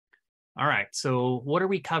All right, so what are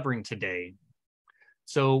we covering today?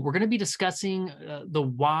 So we're going to be discussing the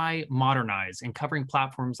why Modernize and covering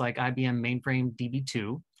platforms like IBM Mainframe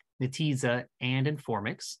Db2, Netezza, and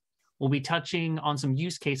Informix. We'll be touching on some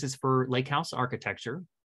use cases for Lakehouse Architecture.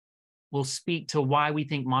 We'll speak to why we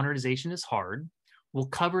think modernization is hard. We'll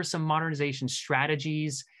cover some modernization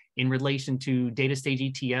strategies in relation to data stage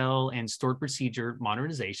ETL and stored procedure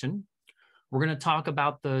modernization. We're going to talk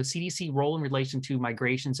about the CDC role in relation to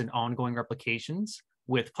migrations and ongoing replications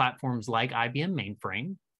with platforms like IBM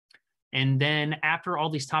Mainframe. And then after all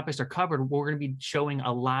these topics are covered, we're going to be showing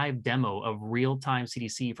a live demo of real-time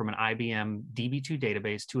CDC from an IBM DB2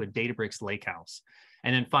 database to a Databricks Lakehouse.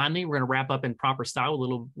 And then finally, we're going to wrap up in proper style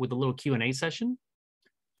with a little Q&A session.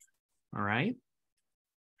 All right.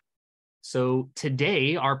 So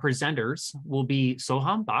today, our presenters will be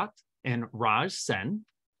Soham Bhatt and Raj Sen.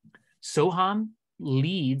 Soham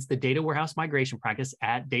leads the data warehouse migration practice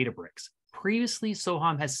at Databricks. Previously,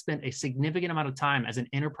 Soham has spent a significant amount of time as an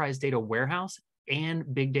enterprise data warehouse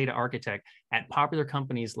and big data architect at popular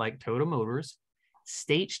companies like Toyota Motors,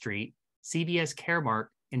 State Street, CVS Caremark,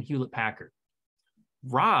 and Hewlett Packard.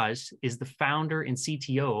 Raj is the founder and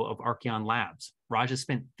CTO of Archeon Labs. Raj has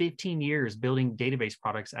spent 15 years building database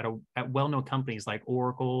products at well-known companies like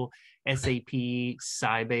Oracle, SAP,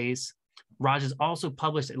 Sybase. Raj has also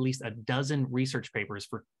published at least a dozen research papers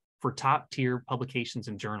for top-tier publications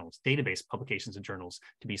and journals, database publications and journals,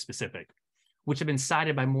 to be specific, which have been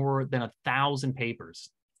cited by more than 1,000 papers.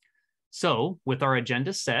 So with our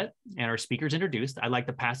agenda set and our speakers introduced, I'd like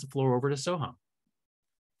to pass the floor over to Soham.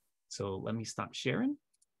 So let me stop sharing.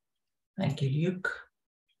 Thank you, Luke.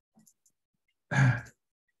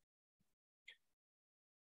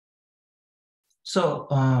 So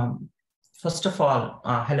first of all,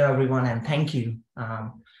 hello everyone, and thank you,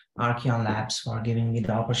 Archeon Labs, for giving me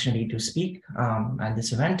the opportunity to speak at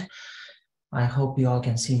this event. I hope you all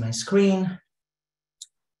can see my screen.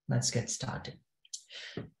 Let's get started.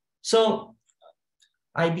 So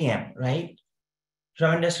IBM, right?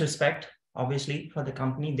 Tremendous respect, obviously, for the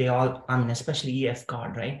company. They all, I mean, especially EF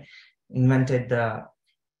Card, right? Invented the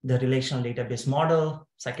relational database model,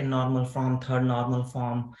 second normal form, third normal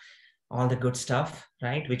form, all the good stuff,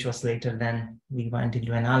 right? Which was later then we went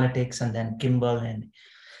into analytics, and then Kimball and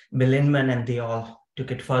Bill Inman, and they all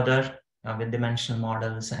took it further with dimensional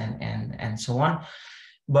models and so on.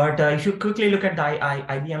 But if you quickly look at the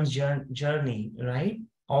IBM's journey, right?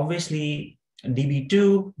 Obviously,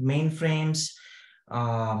 DB2, mainframes,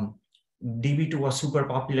 DB2 was super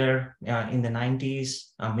popular in the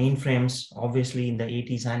 90s, mainframes, obviously in the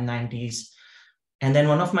 80s and 90s. And then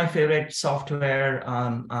one of my favorite software,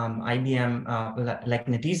 IBM, like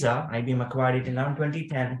Netezza, IBM acquired it in around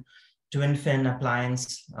 2010, TwinFin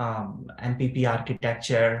appliance, MPP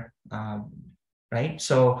architecture, right?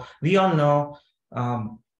 So we all know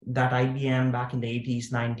that IBM back in the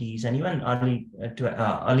 80s, 90s, and even early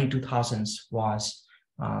 2000s was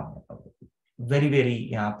very,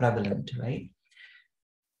 very prevalent, right?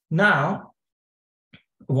 Now,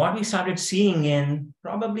 what we started seeing in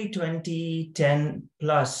probably 2010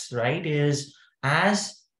 plus, right, is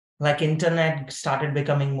as like internet started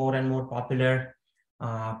becoming more and more popular,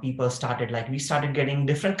 people started, like we started getting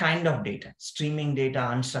different kind of data, streaming data,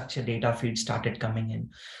 unstructured data feeds started coming in.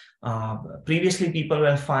 Previously, people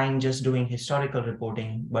were fine just doing historical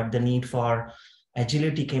reporting, but the need for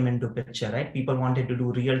agility came into picture, right? People wanted to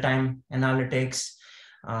do real-time analytics.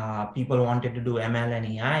 People wanted to do ML and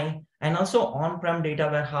AI, and also on-prem data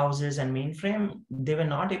warehouses and mainframe, they were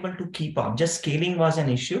not able to keep up. Just scaling was an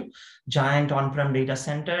issue. Giant on-prem data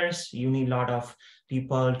centers, you need a lot of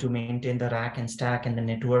people to maintain the rack and stack and the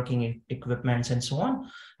networking equipments and so on.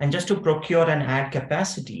 And just to procure and add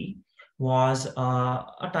capacity was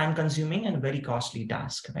a time-consuming and very costly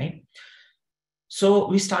task, right? So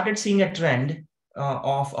we started seeing a trend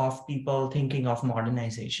of people thinking of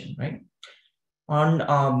modernization, right?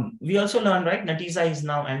 And we also learned, right, Netezza is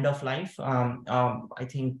now end of life. I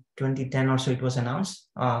think 2010 or so it was announced.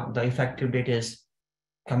 The effective date is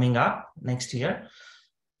coming up next year.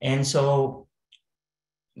 And so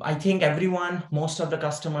I think everyone, most of the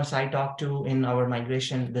customers I talk to in our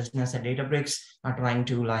migration business at Databricks are trying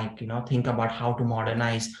to think about how to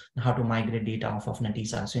modernize and how to migrate data off of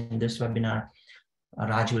Netezza. So in this webinar,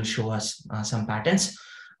 Raj will show us some patterns.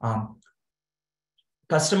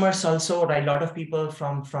 Customers also, right, a lot of people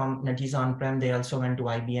from Netezza on-prem, they also went to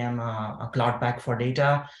IBM Cloud Pak for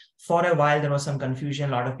data. For a while, there was some confusion.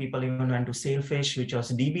 A lot of people even went to Sailfish, which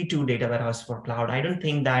was DB2 data warehouse for cloud. I don't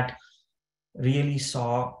think that really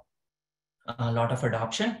saw a lot of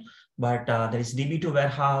adoption, but there is DB2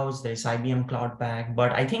 warehouse, there is IBM Cloud Pak.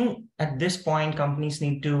 But I think at this point, companies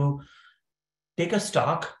need to take a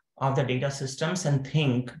stock of the data systems and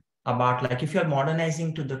think about, like, if you're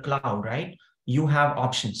modernizing to the cloud, right? You have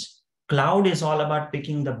options. Cloud is all about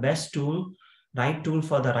picking the best tool, right tool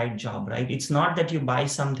for the right job, right? It's not that you buy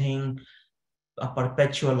something, a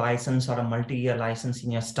perpetual license or a multi-year license,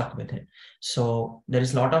 and you're stuck with it. So there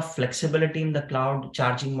is a lot of flexibility in the cloud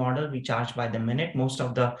charging model. We charge by the minute, most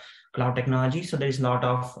of the cloud technology. So there is a lot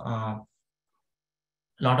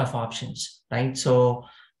of options, right? So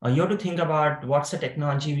you have to think about what's the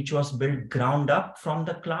technology which was built ground up from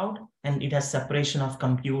the cloud, and it has separation of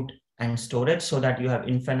compute and storage so that you have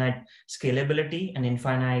infinite scalability and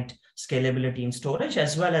infinite scalability in storage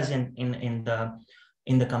as well as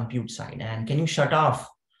in the compute side. And can you shut off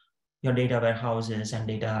your data warehouses and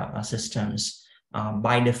data systems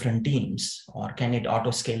by different teams, or can it auto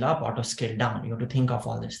scale up, auto scale down? You have to think of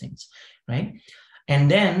all these things, right? And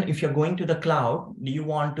then if you're going to the cloud, do you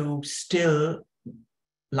want to still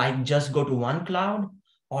like just go to one cloud,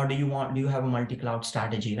 or do you have a multi-cloud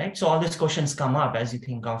strategy, right? So all these questions come up as you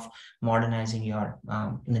think of modernizing your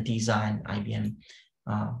Netezza and IBM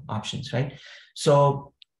options, right?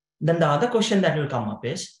 So then the other question that will come up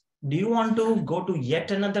is, do you want to go to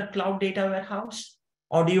yet another cloud data warehouse?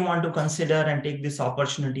 Or do you want to consider and take this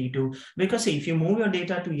opportunity to, because if you move your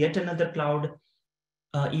data to yet another cloud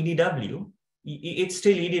EDW, it's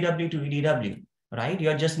still EDW to EDW, right?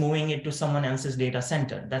 You're just moving it to someone else's data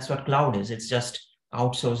center. That's what cloud is. It's just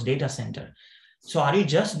outsourced data center. So are you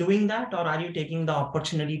just doing that, or are you taking the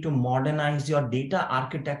opportunity to modernize your data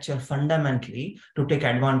architecture fundamentally to take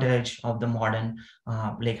advantage of the modern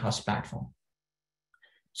Lakehouse platform?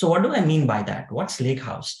 So what do I mean by that? What's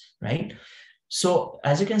Lakehouse, right? So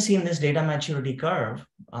as you can see in this data maturity curve,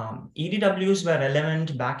 EDWs were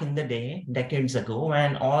relevant back in the day, decades ago,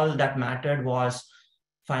 when all that mattered was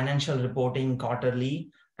financial reporting quarterly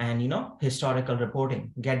and, historical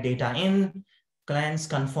reporting. Get data in, cleanse,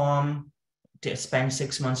 confirm, spend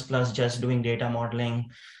 6 months plus just doing data modeling.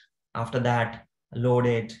 After that, load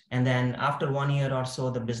it. And then after 1 year or so,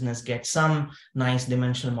 the business gets some nice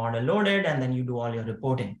dimensional model loaded, and then you do all your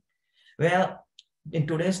reporting. Well, in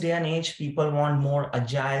today's day and age, people want more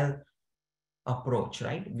agile approach,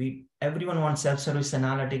 right? Everyone wants self-service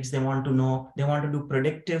analytics. They want to do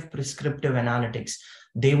predictive, prescriptive analytics.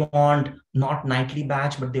 They want not nightly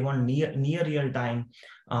batch, but they want near real time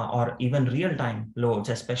or even real time loads,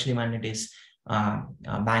 especially when it is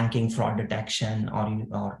banking fraud detection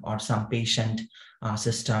or some patient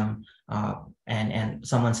system and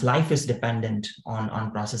someone's life is dependent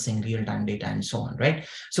on processing real-time data and so on, right?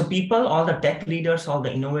 So people, all the tech leaders, all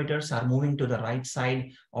the innovators are moving to the right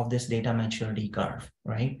side of this data maturity curve,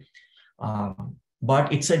 right?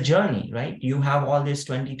 But it's a journey, right? You have all these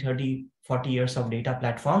 20, 30, 40 years of data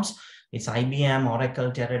platforms. It's IBM,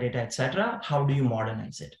 Oracle, Teradata, etc. How do you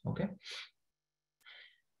modernize it, okay?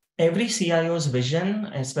 Every CIO's vision,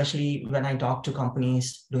 especially when I talk to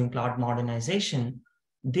companies doing cloud modernization,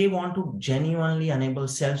 they want to genuinely enable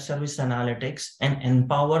self-service analytics and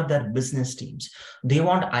empower their business teams. They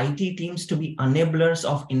want IT teams to be enablers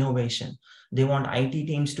of innovation. They want IT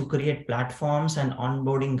teams to create platforms and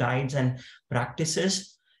onboarding guides and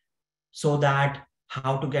practices so that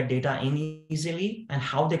how to get data in easily and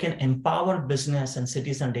how they can empower business and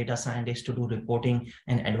citizen data scientists to do reporting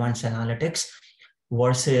and advanced analytics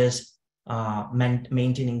versus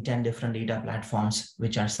maintaining 10 different data platforms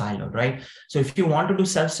which are siloed, right? So if you want to do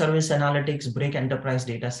self-service analytics, break enterprise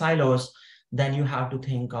data silos, then you have to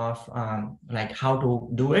think of like how to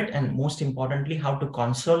do it, and most importantly, how to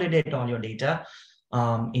consolidate all your data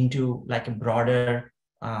into like a broader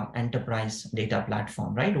enterprise data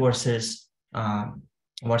platform, right? Versus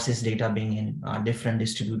data being in different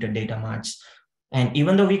distributed data marts. And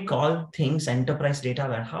even though we call things enterprise data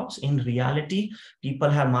warehouse, in reality, people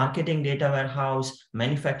have marketing data warehouse,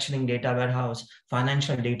 manufacturing data warehouse,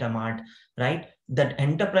 financial data mart, right? That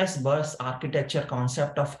enterprise bus architecture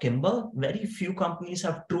concept of Kimball, very few companies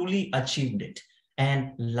have truly achieved it.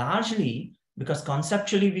 And largely because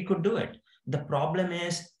conceptually we could do it. The problem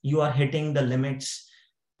is you are hitting the limits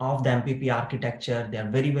of the MPP architecture. They are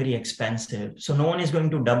very, very expensive. So no one is going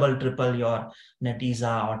to double, triple your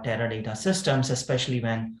Netezza or Teradata systems, especially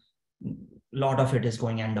when a lot of it is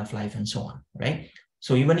going end of life and so on, right?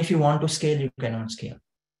 So even if you want to scale, you cannot scale.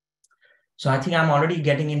 So I think I'm already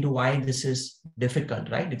getting into why this is difficult,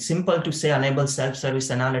 right? It's simple to say enable self-service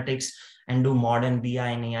analytics and do modern BI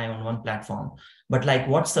and AI on one platform. But like,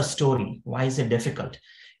 what's the story? Why is it difficult?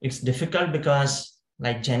 It's difficult because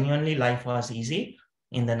like genuinely life was easy.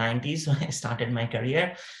 In the 90s, when I started my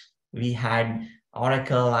career, we had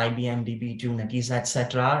Oracle, IBM, DB2, Netezza,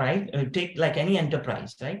 etc. Right? Take like any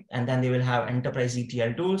enterprise, right? And then they will have enterprise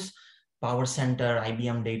ETL tools. Power Center,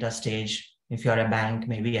 IBM Data Stage, if you're a bank,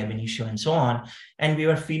 maybe Ab initio and so on. And we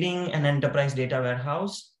were feeding an enterprise data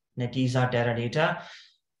warehouse, Netezza, Teradata,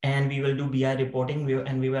 and we will do BI reporting,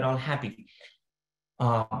 and we were all happy.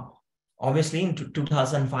 Obviously, in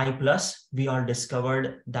 2005 plus, we all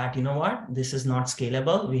discovered that, you know what, this is not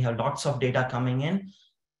scalable. We have lots of data coming in.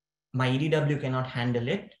 My EDW cannot handle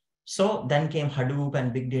it. So then came Hadoop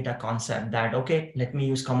and big data concept that, okay, let me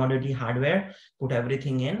use commodity hardware, put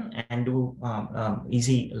everything in and do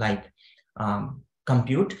easy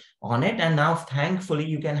compute on it. And now thankfully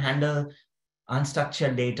you can handle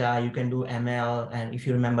unstructured data, you can do ML. And if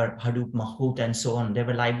you remember Hadoop, Mahout and so on, there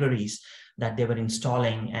were libraries that they were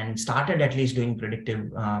installing and started at least doing predictive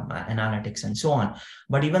analytics and so on.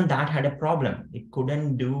 But even that had a problem. It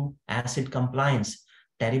couldn't do ACID compliance,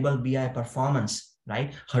 terrible BI performance,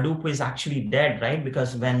 right? Hadoop is actually dead, right?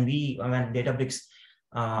 Because when Databricks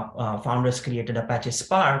founders created Apache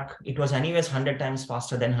Spark, it was anyways 100 times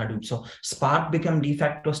faster than Hadoop. So Spark became de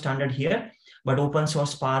facto standard here, but open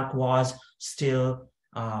source Spark was still,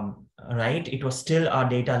 right? It was still our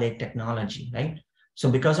data lake technology, right? So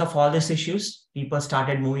because of all these issues, people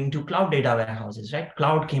started moving to cloud data warehouses, right?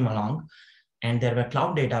 Cloud came along and there were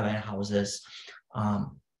cloud data warehouses.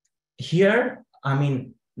 Here, I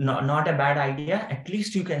mean, not a bad idea. At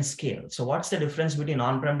least you can scale. So what's the difference between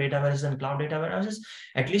on-prem data warehouses and cloud data warehouses?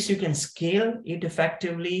 At least you can scale it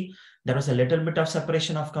effectively. There was a little bit of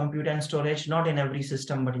separation of compute and storage, not in every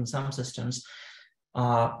system, but in some systems.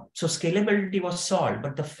 So scalability was solved.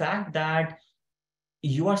 But the fact that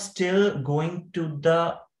you are still going to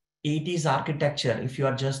the 80s architecture if you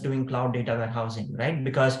are just doing cloud data warehousing, right?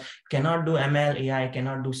 Because you cannot do ML, AI,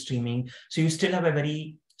 cannot do streaming. So you still have a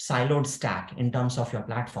very siloed stack in terms of your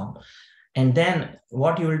platform. And then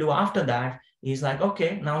what you will do after that is like,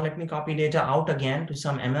 okay, now let me copy data out again to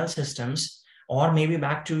some ML systems, or maybe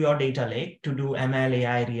back to your data lake to do ML,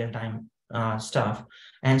 AI, real-time stuff.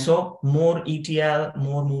 And so more ETL,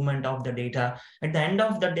 more movement of the data. At the end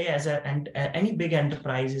of the day, any big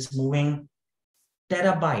enterprise is moving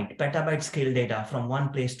terabyte, petabyte scale data from one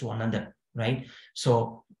place to another, right?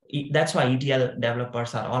 So that's why ETL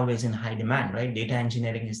developers are always in high demand, right? Data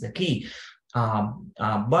engineering is the key.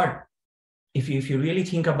 But if you really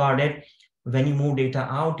think about it, when you move data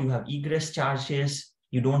out, you have egress charges,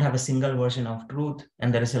 you don't have a single version of truth,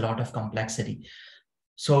 and there is a lot of complexity.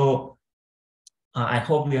 So I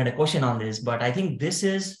hope we had a question on this, but I think this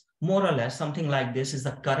is more or less something like this is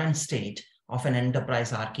the current state of an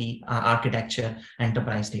enterprise architecture,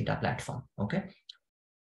 enterprise data platform, okay?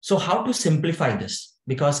 So how to simplify this?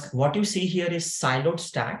 Because what you see here is siloed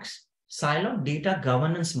stacks, siloed data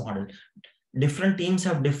governance model. Different teams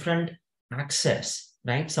have different access,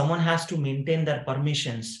 right? Someone has to maintain their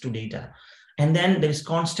permissions to data. And then there is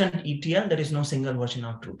constant ETL, there is no single version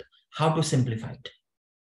of truth. How to simplify it?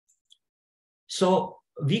 So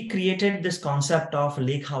we created this concept of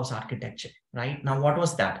Lakehouse architecture, right? Now, what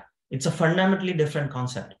was that? It's a fundamentally different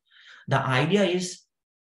concept. The idea is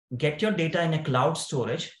get your data in a cloud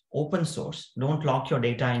storage, open source, don't lock your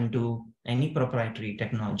data into any proprietary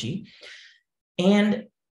technology. And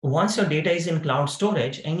once your data is in cloud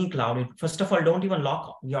storage, any cloud, first of all, don't even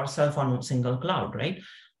lock yourself on a single cloud, right?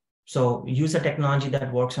 So use a technology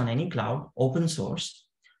that works on any cloud, open source,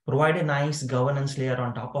 provide a nice governance layer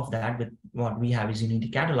on top of that with what we have is Unity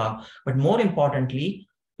Catalog. But more importantly,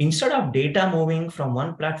 instead of data moving from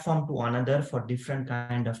one platform to another for different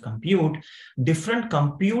kind of compute, different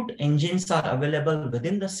compute engines are available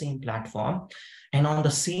within the same platform. And on the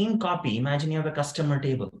same copy, imagine you have a customer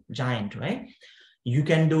table, giant, right? You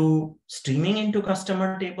can do streaming into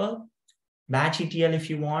customer table, batch ETL if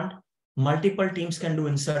you want. Multiple teams can do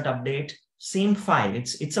insert, update, same file.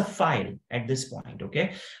 It's a file at this point,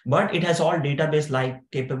 okay? But it has all database-like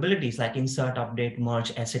capabilities like insert, update,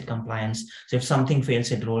 merge, ACID compliance. So if something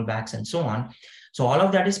fails, it rollbacks and so on. So all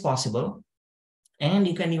of that is possible. And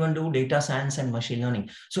you can even do data science and machine learning.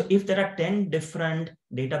 So if there are 10 different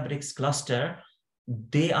Databricks cluster,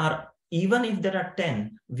 they are, even if there are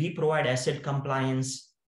 10, we provide ACID compliance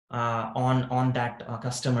on that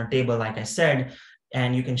customer table, like I said,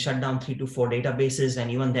 and you can shut down 3 to 4 databases, and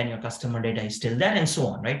even then your customer data is still there and so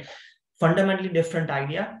on, right? Fundamentally different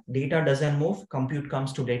idea. Data doesn't move, compute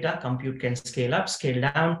comes to data, compute can scale up, scale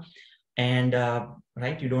down, and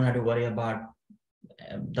right, you don't have to worry about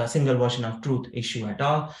the single version of truth issue at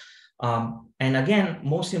all. And again,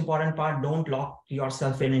 most important part, don't lock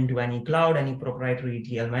yourself into any cloud, any proprietary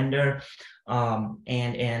ETL vendor,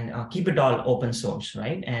 and keep it all open source,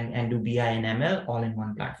 right? And do BI and ML all in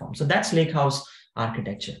one platform. So that's Lakehouse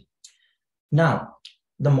architecture. Now,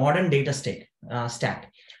 the modern data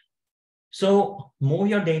stack. So move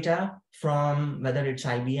your data from whether it's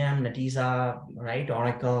IBM, Netezza, right,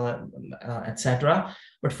 Oracle, etc.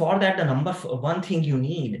 But for that, the one thing you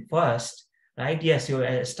need first, right? Yes, you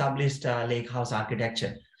established Lakehouse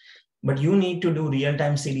architecture, but you need to do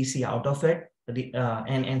real-time CDC out of it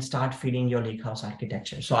and start feeding your Lakehouse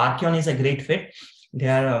architecture. So Archeon is a great fit. They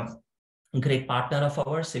are a great partner of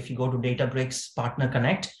ours. If you go to Databricks Partner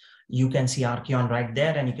Connect, you can see Archeon right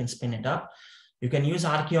there and you can spin it up. You can use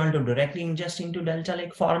Archeon to directly ingest into Delta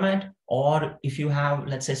Lake format, or if you have,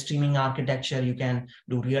 let's say, streaming architecture, you can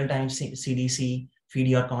do real-time CDC, feed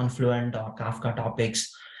your Confluent or Kafka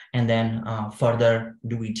topics, and then further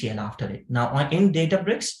do ETL after it. Now, in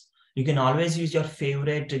Databricks, you can always use your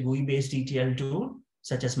favorite GUI-based ETL tool,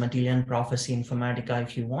 such as Matillion, Prophecy, Informatica,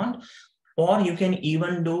 if you want, or you can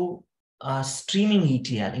even do streaming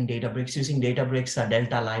ETL in Databricks using Databricks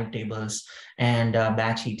Delta Live tables and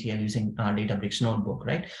batch ETL using Databricks Notebook,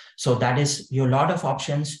 right? So that is your lot of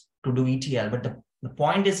options to do ETL, but the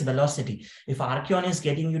point is velocity. If Archeon is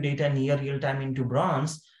getting you data near real time into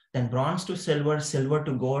bronze, then bronze to silver, silver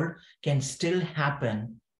to gold can still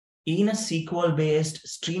happen in a SQL-based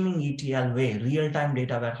streaming ETL way, real-time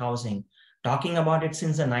data warehousing. Talking about it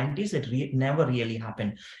since the 90s, it never really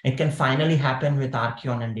happened. It can finally happen with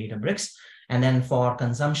Archeon and Databricks. And then for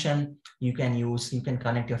consumption, you can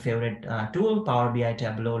connect your favorite tool, Power BI,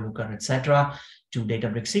 Tableau, Looker, etc., to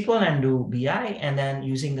Databricks SQL and do BI. And then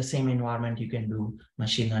using the same environment, you can do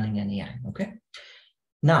machine learning and AI. Okay.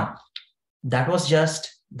 Now, that was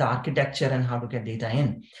just the architecture and how to get data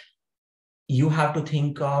in. You have to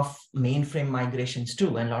think of mainframe migrations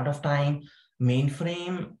too. And a lot of time,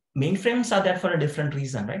 mainframes are there for a different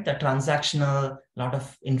reason, right? The transactional, lot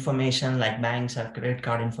of information like banks have credit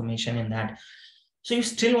card information in that. So you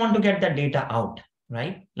still want to get that data out,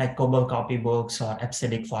 right? Like COBOL copybooks or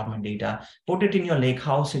EBCDIC format data, put it in your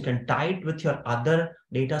Lakehouse. You can tie it with your other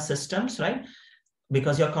data systems, right?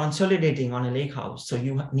 Because you're consolidating on a Lakehouse. So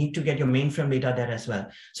you need to get your mainframe data there as well.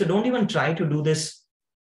 So don't even try to do this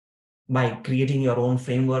by creating your own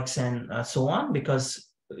frameworks and so on, because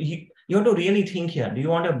you have to really think here. Do you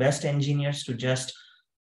want your best engineers to just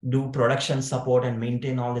do production support and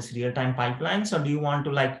maintain all this real-time pipelines? Or do you want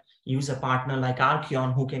to use a partner like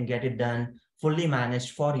Archeon who can get it done fully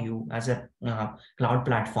managed for you as a cloud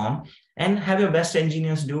platform, and have your best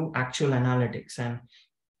engineers do actual analytics and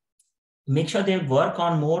make sure they work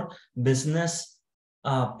on more business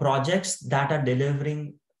projects that are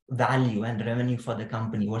delivering value and revenue for the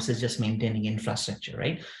company versus just maintaining infrastructure,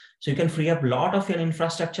 right? So you can free up a lot of your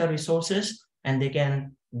infrastructure resources and they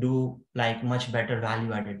can do much better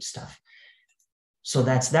value-added stuff. So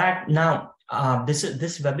that's that. Now, this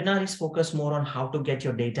webinar is focused more on how to get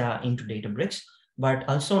your data into Databricks, but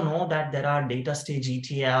also know that there are data stage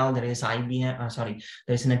ETL, there is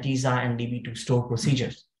there's Netezza and DB2 store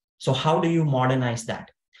procedures. So how do you modernize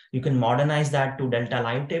that? You can modernize that to Delta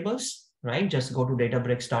Live tables, right? Just go to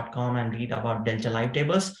databricks.com and read about Delta Live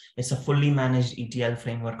tables. It's a fully managed ETL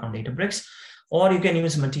framework on Databricks. Or you can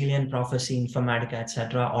use Matillion, Prophecy, Informatica,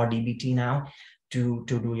 etc., or DBT now to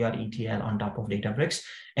do your ETL on top of Databricks.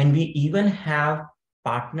 And we even have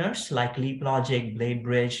partners like LeapLogic,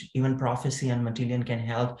 BladeBridge, even Prophecy and Matillion can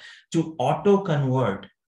help to auto-convert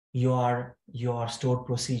your stored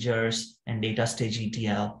procedures and data stage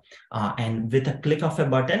ETL. And with a click of a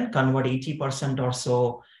button, convert 80% or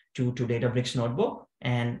so to Databricks Notebook.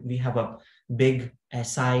 And we have a big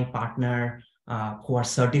SI partner who are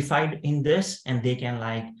certified in this, and they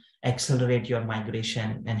can accelerate your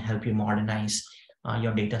migration and help you modernize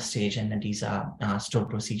your data stage and Netezza stored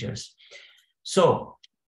procedures. So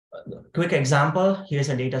quick example, here's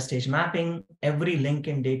a data stage mapping. Every link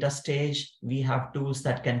in data stage, we have tools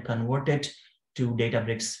that can convert it to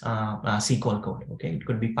Databricks SQL code. Okay, it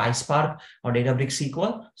could be PySpark or Databricks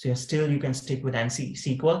SQL. So you can stick with ANSI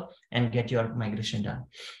SQL and get your migration done.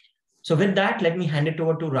 So with that, let me hand it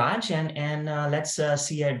over to Raj and let's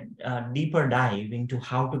see a deeper dive into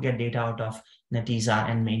how to get data out of Netezza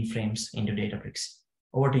and mainframes into Databricks.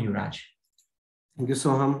 Over to you, Raj. Thank you,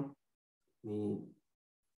 Soham. Let me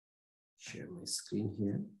share my screen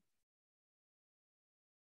here.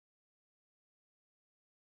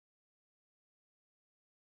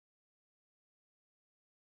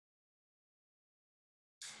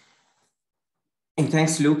 And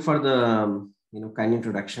thanks, Luke, for the kind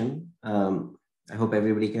introduction. I hope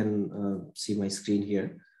everybody can see my screen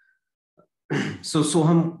here. So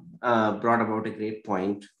Soham brought about a great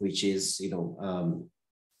point, which is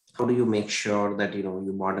how do you make sure that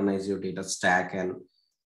you modernize your data stack and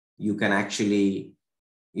you can actually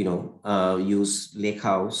use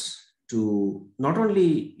Lakehouse to not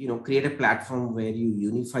only create a platform where you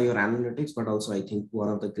unify your analytics, but also I think one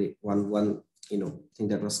of the great one thing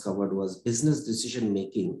that was covered was business decision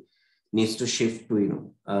making needs to shift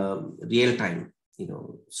to real time.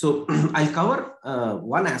 So I'll cover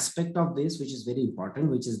one aspect of this which is very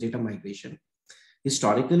important, which is data migration.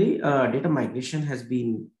 Historically, data migration has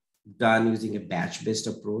been done using a batch-based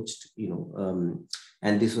approach,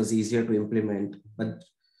 and this was easier to implement. But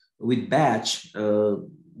with batch,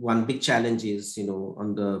 one big challenge is,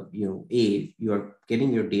 on the, you are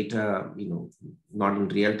getting your data, not in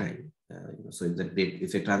real time. So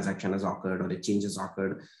if a transaction has occurred or a change has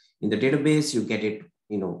occurred in the database, you get it,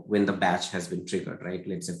 when the batch has been triggered, right?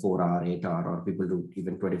 Let's say 4-hour, 8-hour, or people do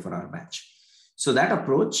even 24-hour batch. So that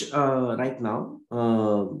approach right now,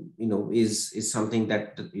 is something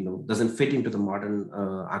that, doesn't fit into the modern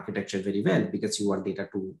architecture very well, because you want data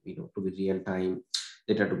to, to be real time,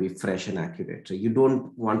 data to be fresh and accurate. So you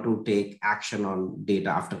don't want to take action on data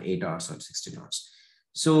after 8 hours or 16 hours.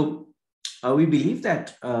 So we believe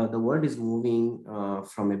that the world is moving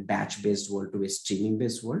from a batch-based world to a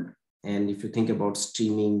streaming-based world. And if you think about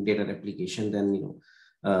streaming data replication, then,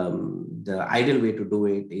 the ideal way to do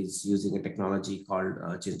it is using a technology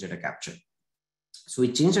called change data capture. So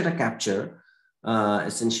with change data capture,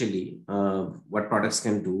 essentially, what products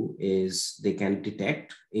can do is they can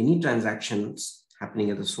detect any transactions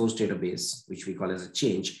happening at the source database, which we call as a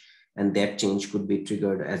change, and that change could be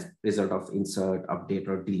triggered as a result of insert, update,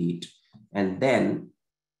 or delete. And then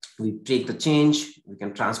we take the change, we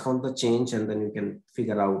can transform the change, and then we can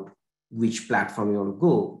figure out which platform you want to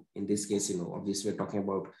go. In this case, obviously we're talking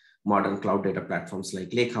about modern cloud data platforms like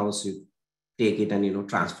Lakehouse. You take it and,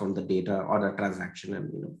 transform the data or the transaction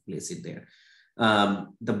and, place it there.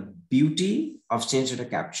 The beauty of change data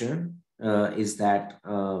capture is that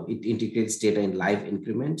it integrates data in live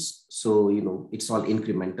increments. So, it's all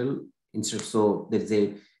incremental. So there's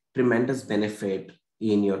a tremendous benefit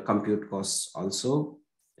in your compute costs also.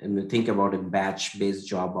 And you think about a batch-based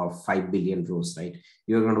job of 5 billion rows, right?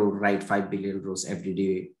 You're going to write 5 billion rows every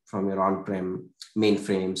day from your on-prem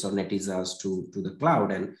mainframes or Netezzas to the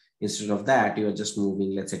cloud. And instead of that, you're just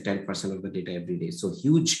moving, let's say, 10% of the data every day. So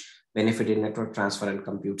huge benefit in network transfer and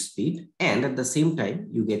compute speed. And at the same time,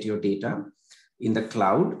 you get your data in the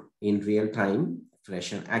cloud in real time,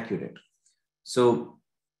 fresh and accurate. So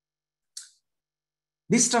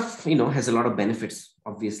this stuff, has a lot of benefits,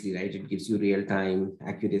 obviously, right? It gives you real time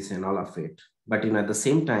accuracy and all of it. But, at the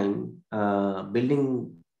same time,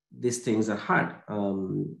 building these things are hard.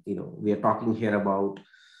 We are talking here about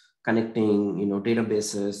connecting,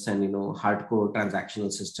 databases and, hardcore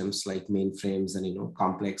transactional systems like mainframes and,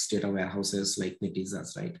 complex data warehouses like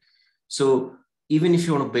Netezzas, right? So even if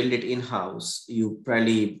you want to build it in-house, you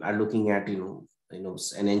probably are looking at,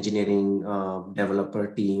 an engineering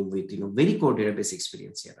developer team with, very core database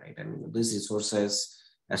experience here, right? And these resources,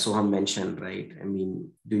 as Soham mentioned, right? I mean,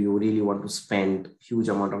 do you really want to spend huge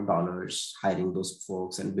amount of dollars hiring those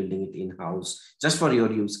folks and building it in-house just for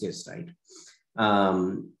your use case, right?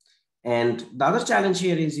 And the other challenge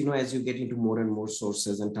here is, as you get into more and more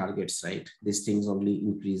sources and targets, right? These things only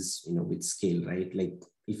increase, with scale, right? Like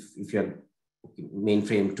if you're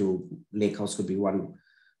mainframe to Lakehouse could be one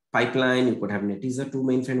pipeline, you could have Netezza to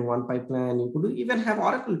mainframe one pipeline, you could even have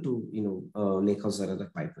Oracle to, Lakehouse or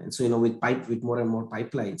other pipeline. So, with more and more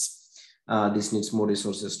pipelines, this needs more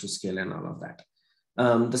resources to scale and all of that.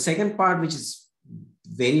 The second part, which is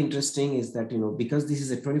very interesting, is that, because this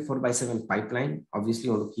is a 24/7 pipeline, obviously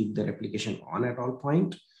you want to keep the replication on at all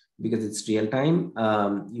point because it's real time.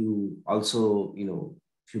 You also,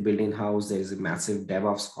 if you build in-house, there is a massive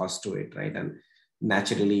DevOps cost to it, right? And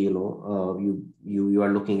naturally, you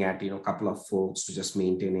are looking at, a couple of folks to just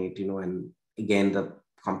maintain it, and again, the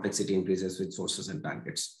complexity increases with sources and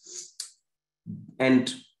targets.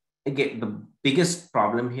 And again, the biggest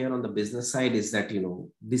problem here on the business side is that,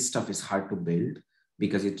 this stuff is hard to build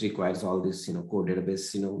because it requires all this, core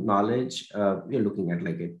database, knowledge. We're looking at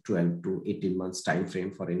like a 12 to 18 months time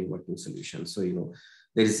frame for any working solution. So,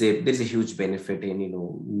 there's a huge benefit in,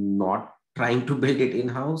 not trying to build it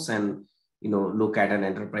in-house and, look at an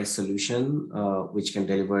enterprise solution, which can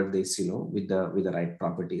deliver this, with the right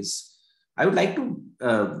properties. I would like to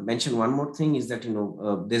mention one more thing is that,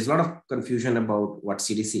 there's a lot of confusion about what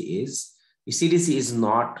CDC is. CDC is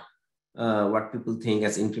not what people think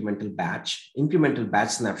as incremental batch. Incremental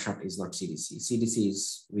batch snapshot is not CDC. CDC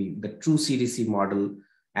is the true CDC model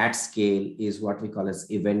at scale is what we call as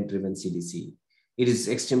event-driven CDC. It is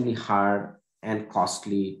extremely hard and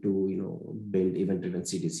costly to, build event-driven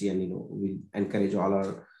CDC. And, we encourage all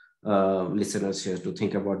our listeners here to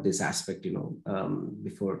think about this aspect,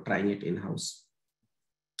 before trying it in-house.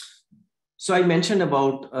 So I mentioned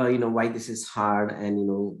about, why this is hard and,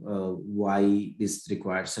 why this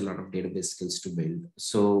requires a lot of database skills to build.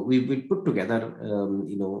 So we put together,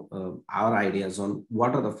 our ideas on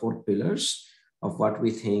what are the 4 pillars of what we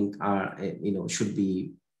think are, should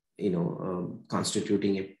be,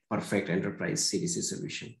 constituting a perfect enterprise CDC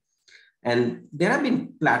solution. And there have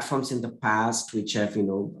been platforms in the past which have,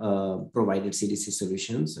 provided CDC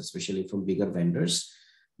solutions, especially from bigger vendors.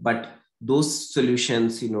 But those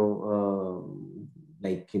solutions,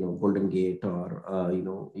 like, Golden Gate or,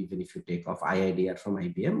 even if you take off IIDR from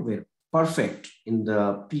IBM, were perfect in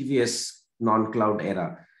the previous non-cloud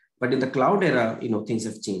era. But in the cloud era, things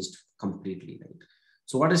have changed completely, right?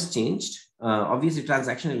 So what has changed? Obviously,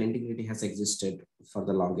 transactional integrity has existed for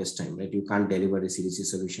the longest time, right? You can't deliver a CDC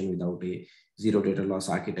solution without a zero data loss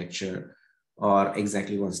architecture or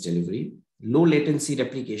exactly once delivery. Low latency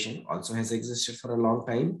replication also has existed for a long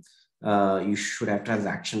time. You should have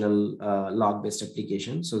transactional log-based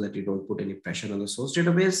application so that you don't put any pressure on the source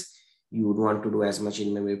database. You would want to do as much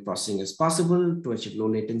in-memory processing as possible to achieve low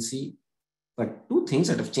latency. But 2 things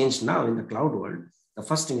that have changed now in the cloud world. The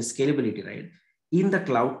first thing is scalability, right? In the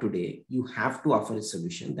cloud today, you have to offer a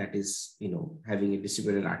solution that is, having a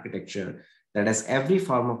distributed architecture that has every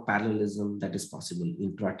form of parallelism that is possible: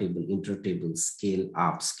 intra-table, inter-table, scale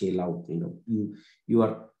up, scale out.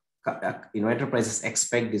 Enterprises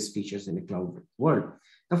expect these features in a cloud world.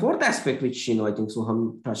 The 4th aspect, which I think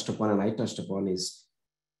Soham touched upon and I touched upon, is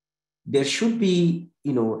there should be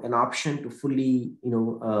an option to fully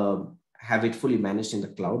have it fully managed in the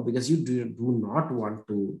cloud, because you do not want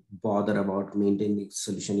to bother about maintaining the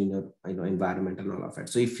solution in a environment and all of that.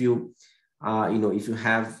 So if you if you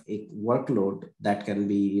have a workload that can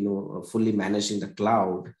be fully managed in the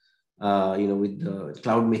cloud, with the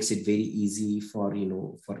cloud makes it very easy for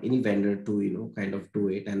for any vendor to kind of do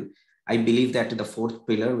it. And I believe that the 4th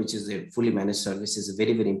pillar, which is a fully managed service, is a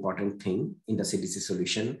very, very important thing in the CDC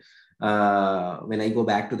solution. When I go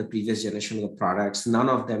back to the previous generation of the products, none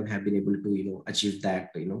of them have been able to achieve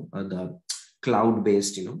that the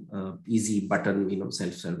cloud-based easy button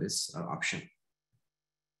self-service option.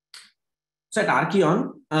 So at Archeon,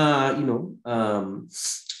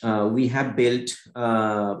 we have built,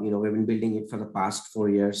 we've been building it for the past 4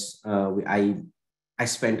 years. I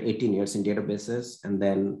spent 18 years in databases and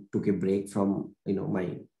then took a break from,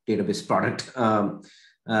 my database product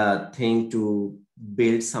thing to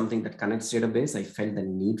build something that connects database. I felt the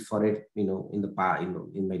need for it, in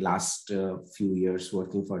my last few years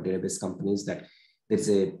working for database companies, that there's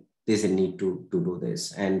a need to do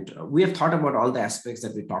this. And we have thought about all the aspects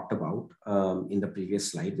that we talked about in the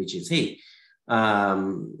previous slide, which is, hey,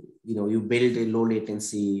 you build a low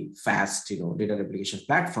latency, fast, data replication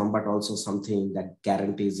platform, but also something that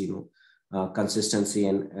guarantees, consistency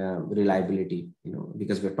and reliability,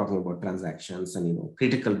 because we're talking about transactions and,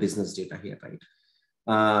 critical business data here, right?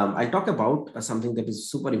 I'll talk about something that is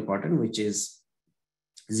super important, which is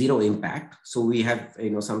zero impact. So we have,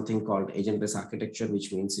 something called agent-based architecture,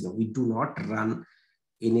 which means, we do not run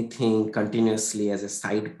anything continuously as a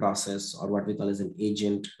side process or what we call as an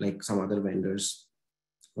agent, like some other vendors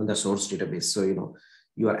on the source database. So,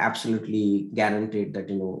 you are absolutely guaranteed that,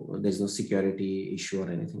 there's no security issue or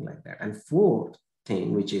anything like that. And 4th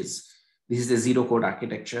thing, which is, this is a zero code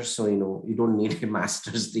architecture. So, you don't need a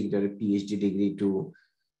master's degree or a PhD degree to,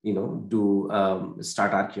 do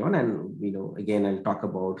start Archeon. And, again, I'll talk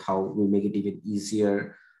about how we make it even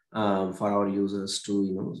easier for our users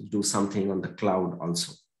to, do something on the cloud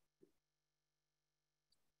also.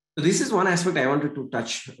 So this is one aspect I wanted to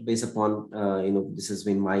touch base upon. This has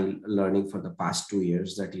been my learning for the past 2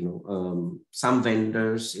 years, that, some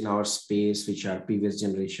vendors in our space, which are previous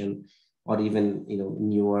generation or even,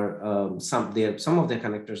 newer, some of their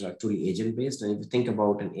connectors are truly agent-based. And if you think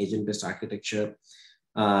about an agent-based architecture,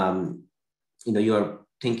 you're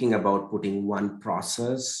thinking about putting one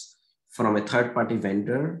process from a third-party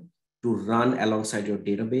vendor to run alongside your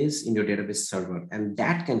database in your database server. And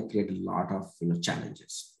that can create a lot of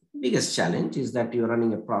challenges. Biggest challenge is that you're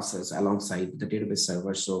running a process alongside the database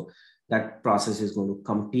server. So that process is going to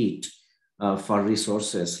compete for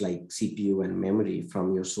resources like CPU and memory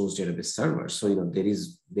from your source database server. So there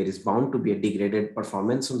is bound to be a degraded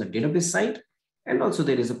performance on the database side. And also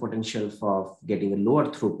there is a potential for getting a lower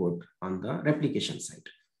throughput on the replication side.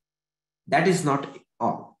 That is not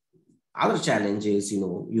all. Other challenge is,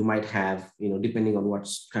 you might have, depending on what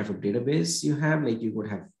type of database you have, like you would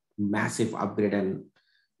have massive upgrade and,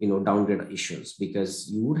 downgrade issues, because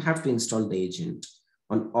you would have to install the agent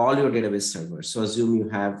on all your database servers. So assume you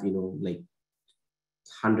have, like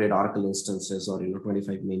 100 Oracle instances or,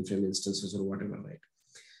 25 mainframe instances or whatever, right?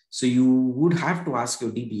 So you would have to ask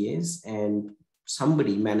your DBAs and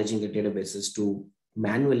somebody managing the databases to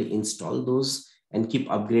manually install those and keep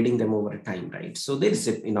upgrading them over time, right? So there is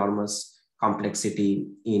an enormous complexity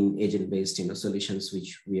in agent-based solutions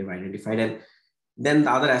which we have identified. And then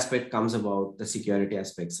the other aspect comes about the security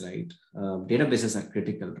aspects, right? Databases are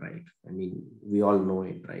critical, right? I mean, we all know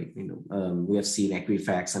it, right? We have seen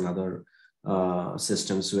Equifax and other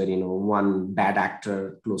systems where one bad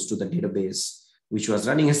actor close to the database, which was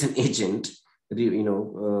running as an agent,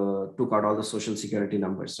 took out all the social security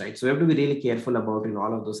numbers, right? So we have to be really careful about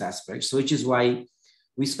all of those aspects. So which is why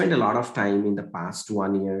we spent a lot of time in the past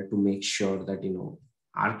 1 year to make sure that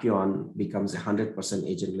Archeon becomes 100%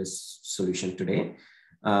 agentless solution today.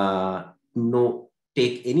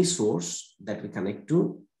 Take any source that we connect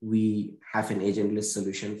to, we have an agentless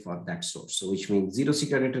solution for that source. So which means zero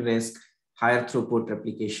security risk, higher throughput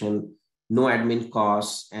replication, no admin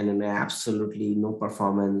costs, and absolutely no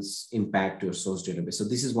performance impact to your source database. So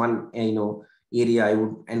this is one area I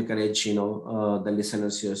would encourage the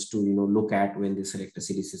listeners here to look at when they select a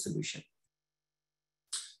CDC solution.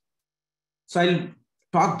 So I'll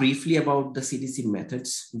talk briefly about the CDC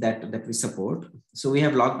methods that we support. So we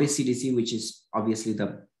have log-based CDC, which is obviously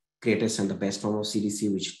the greatest and the best form of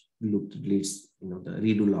CDC, which leads the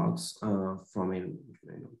redo logs from an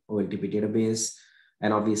OLTP database.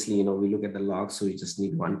 And obviously, we look at the logs, so we just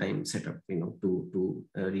need one-time setup, to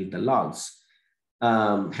read the logs.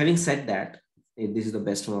 Having said that, this is the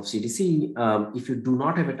best form of CDC. If you do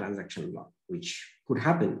not have a transaction log, which could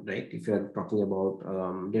happen, right? If you're talking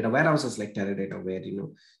about data warehouses like Teradata, where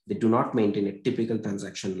they do not maintain a typical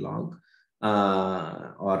transaction log,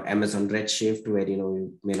 or Amazon Redshift, where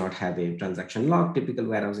you may not have a transaction log. Typical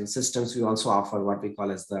warehousing systems, we also offer what we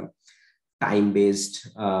call as the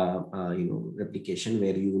time-based replication,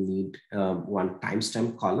 where you need one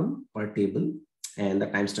timestamp column per table, and the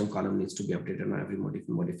timestamp column needs to be updated on every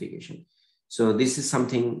modification. So this is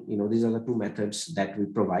something, these are the two methods that we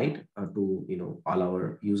provide to all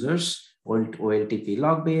our users: OLTP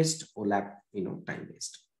log-based, OLAP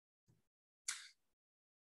time-based.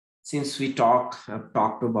 Since we talked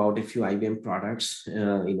about a few IBM products,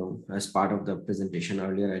 as part of the presentation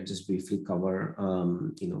earlier, I just briefly cover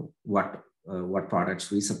what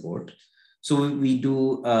products we support. So we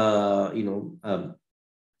do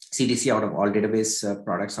CDC out of all database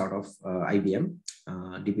products out of IBM.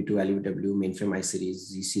 DB2, LUW, Mainframe, iSeries,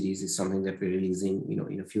 Z-Series is something that we're releasing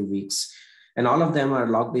in a few weeks. And all of them are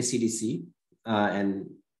log-based CDC and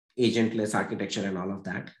agentless architecture and all of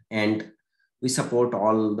that. And we support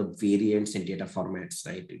all the variants and data formats,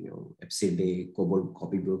 right? FCD, COBOL,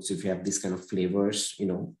 copybooks. If you have these kind of flavors,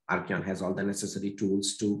 Archeon has all the necessary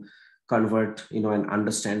tools to convert, and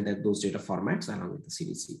understand that those data formats along with the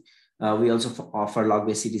CDC. We also offer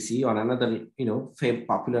log-based CDC on another,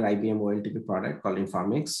 popular IBM OLTP product called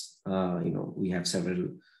Informix. We have several,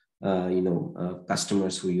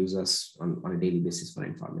 customers who use us on a daily basis for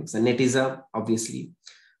Informix. And Netezza, obviously,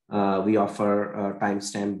 we offer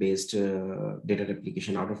timestamp-based data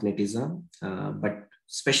replication out of Netezza. But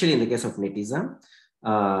especially in the case of Netezza,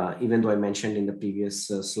 even though I mentioned in the previous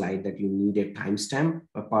slide that you need a timestamp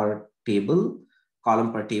per table,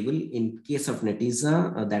 column per table, in case of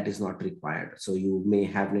Netezza, that is not required. So you may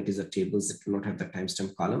have Netezza tables that do not have the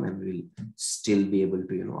timestamp column, and we will still be able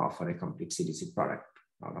to offer a complete CDC product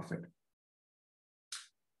out of it.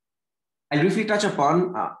 I'll briefly touch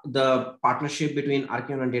upon the partnership between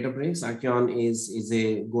Archeon and Databricks. Archeon is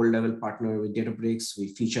a gold level partner with Databricks. We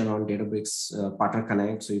feature on Databricks Partner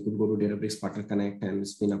Connect. So you could go to Databricks Partner Connect and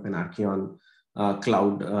spin up an Archeon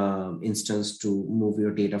cloud instance to move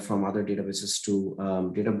your data from other databases to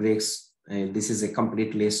Databricks. And this is a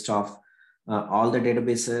complete list of all the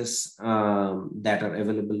databases that are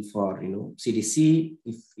available for CDC.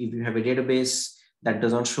 If you have a database that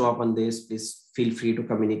doesn't show up on this, please feel free to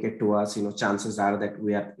communicate to us. Chances are that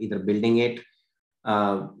we are either building it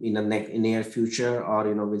in the near future, or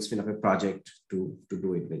we'll spin up a project to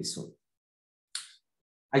do it very soon.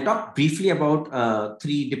 I'll talk briefly about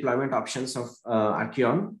 3 deployment options of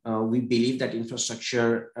Archeon. We believe that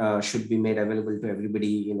infrastructure should be made available to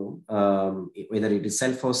everybody, whether it is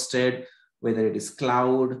self-hosted, whether it is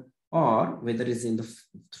cloud, or whether it's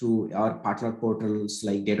through our partner portals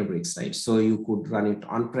like Databricks, right? So you could run it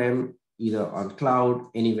on-prem, either on cloud,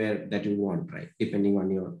 anywhere that you want, right? Depending on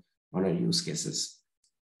your use cases.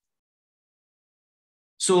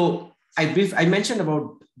 So I mentioned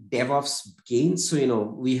about DevOps gains. So,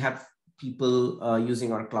 we have people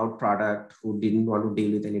using our cloud product who didn't want to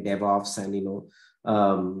deal with any DevOps, and,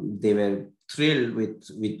 they were thrilled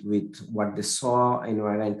with what they saw. And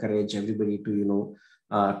I encourage everybody to,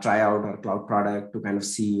 try out our cloud product to kind of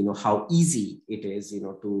see, how easy it is,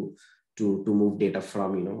 to move data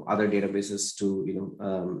from, other databases to,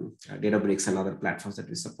 Databricks and other platforms that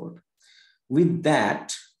we support. With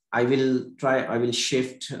that, I will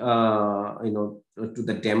shift, to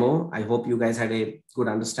the demo. I hope you guys had a good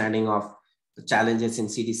understanding of the challenges in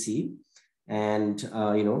CDC. And,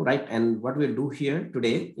 right. And what we'll do here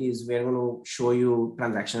today is we're going to show you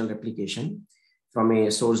transactional replication from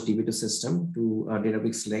a source DB2 system to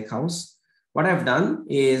Databricks Lakehouse. What I've done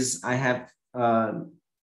is I have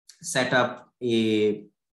set up a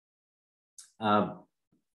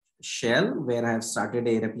shell where I have started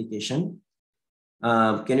a replication.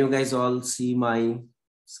 Can you guys all see my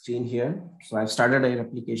screen here? So I've started a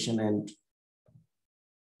replication and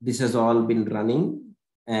this has all been running,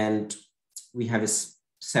 and we have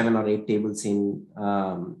 7 or 8 tables in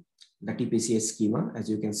the TPCS schema. As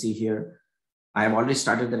you can see here, I have already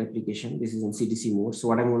started the replication. This is in CDC mode. So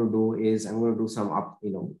what I'm going to do is I'm going to do some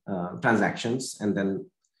transactions, and then,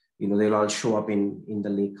 they'll all show up in the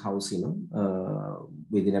Lakehouse,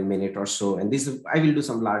 within a minute or so. And I will do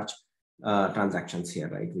some large transactions here,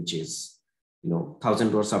 right? Which is,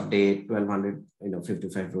 1,000 rows update,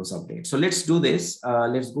 1,255 rows update. So let's do this.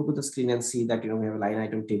 Let's go to the screen and see that, we have a line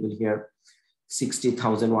item table here,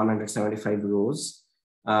 60,175 rows.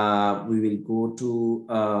 We will go to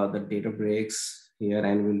the Databricks here,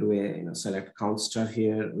 and we'll do a select count star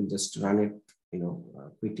here. We'll just run it,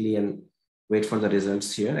 quickly and wait for the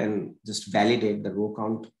results here and just validate the row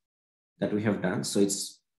count that we have done. So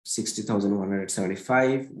it's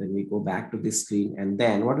 60,175. Then we go back to this screen, and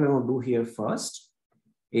then what we're going to do here first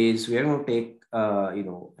is we're going to take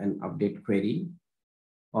an update query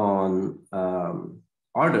on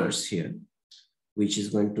orders here, which is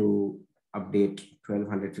going to update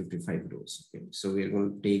 1,255 rows. Okay, so we're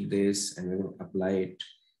going to take this and we're going to apply it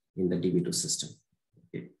in the DB2 system.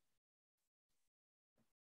 Okay.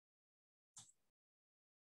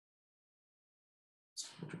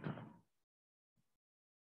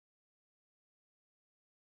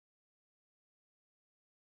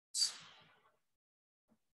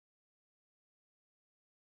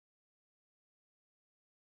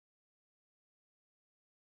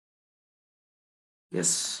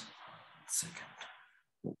 Yes, second.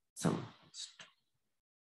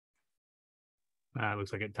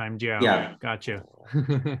 Looks like it timed you out. Yeah, gotcha.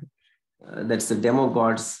 That's the demo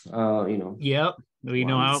gods. Yep, we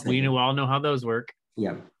all know how those work.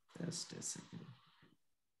 Yeah, just a second.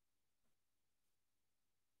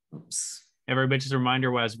 Oops. Everybody, just a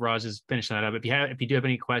reminder, as Raj is finishing that up, if you do have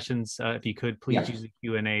any questions, if you could please use the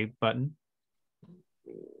Q&A button.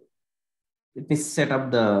 Let me set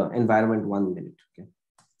up the environment 1 minute. Okay.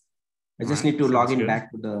 I just need to log in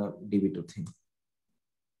back to the DB2 thing.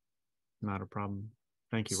 Not a problem.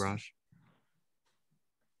 Thank you, Raj.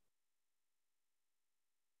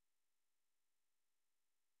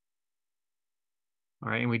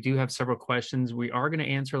 All right, and we do have several questions. We are going to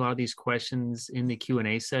answer a lot of these questions in the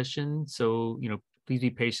Q&A session. So, please be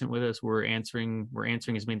patient with us. We're answering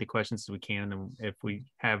as many of the questions as we can. And if we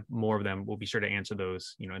have more of them, we'll be sure to answer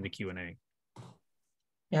those, in the Q&A.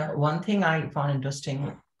 Yeah, one thing I found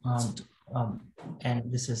interesting, and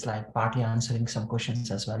this is like partly answering some questions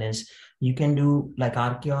as well, is you can do like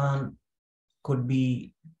Archeon could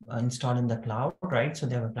be installed in the cloud, right? So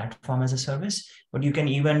they have a platform as a service, but you can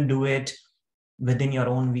even do it within your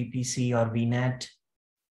own VPC or VNet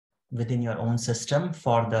within your own system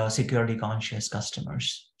for the security conscious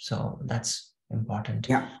customers. So that's important.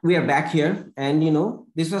 Yeah, we are back here, and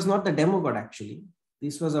this was not the demo god actually.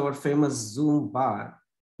 This was our famous Zoom bar,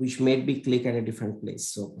 which made me click at a different place.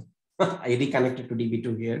 So I reconnected to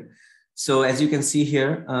DB2 here. So as you can see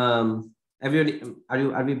here, are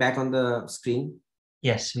we back on the screen?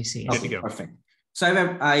 Yes, we see. Okay, perfect. So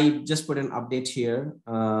I just put an update here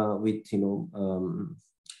with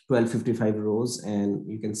 1255 rows, and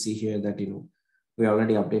you can see here that we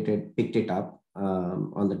already picked it up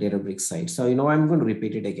on the Databricks side. So I'm going to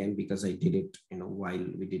repeat it again because I did it while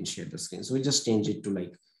we didn't share the screen. So we just change it to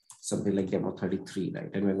like something like demo 33, right?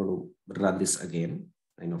 And we're going to run this again,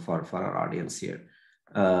 for our audience here.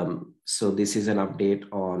 So this is an update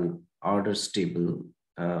on orders table.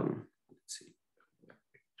 Let's see.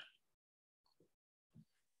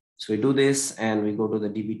 So we do this and we go to the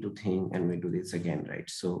DB2 thing and we do this again, right?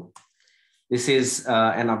 So this is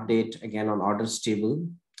an update again on orders table,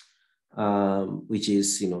 which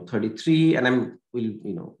is 33, and we'll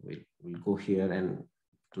go here and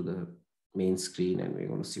to the main screen and we're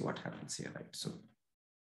going to see what happens here, right? So,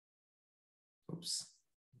 oops.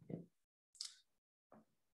 Okay.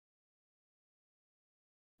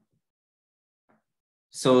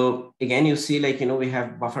 So again, you see like, we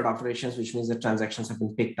have buffered operations, which means the transactions have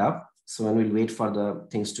been picked up. So when we'll wait for the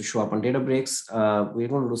things to show up on Databricks, we're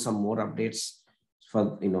going to do some more updates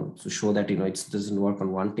for, to show that, it doesn't work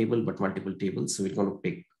on one table, but multiple tables. So we're going to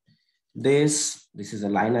pick this. This is a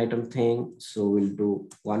line item thing. So we'll do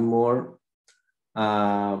one more.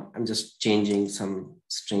 I'm just changing some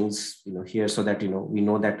strings, here so that, we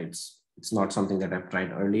know that it's not something that I've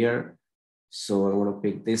tried earlier. So I'm going to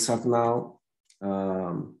pick this up now.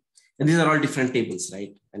 And these are all different tables,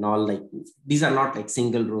 right? And all like, these are not like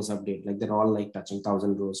single rows update, like they're all like touching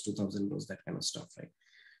 1,000 rows, 2,000 rows, that kind of stuff, right?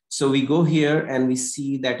 So we go here and we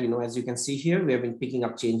see that, as you can see here, we have been picking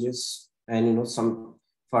up changes and, some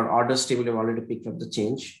for orders table, we've already picked up the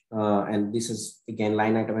change. And this is again,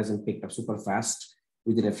 line item has been picked up super fast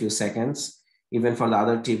within a few seconds. Even for the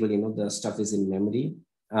other table, the stuff is in memory.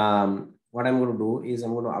 What I'm going to do is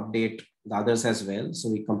I'm going to update the others as well. So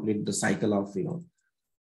we complete the cycle of,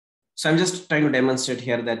 so I'm just trying to demonstrate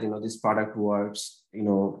here that, this product works,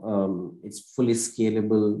 it's fully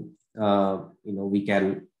scalable. We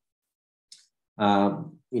can,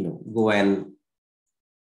 go and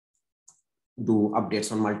do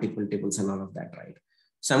updates on multiple tables and all of that, right?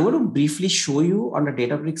 So I'm going to briefly show you on the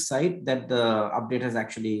Databricks side that the update has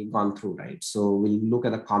actually gone through, right? So we'll look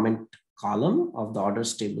at the comment column of the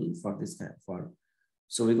orders table for this time.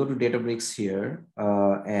 So we go to Databricks here,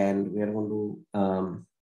 and we are going to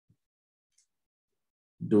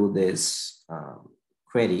do this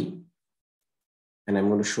query, and I'm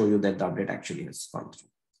going to show you that the update actually has gone through.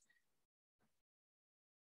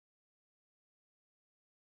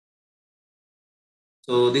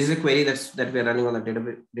 So this is a query that we're running on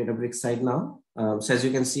the Databricks side now. So as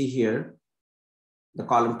you can see here, the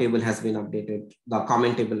column table has been updated. The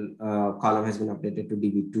comment table column has been updated to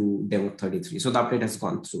DB2 demo 33. So the update has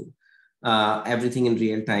gone through. Everything in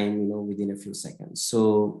real time, within a few seconds.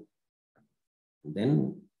 So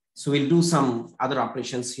we'll do some other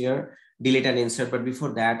operations here, delete and insert. But before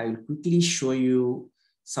that, I will quickly show you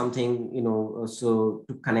something, so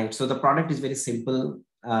to connect. So the product is very simple.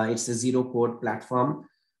 It's a zero code platform.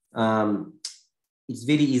 It's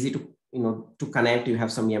very easy to connect. You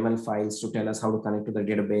have some YAML files to tell us how to connect to the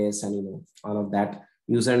database and, all of that.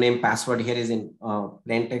 Username, password here is in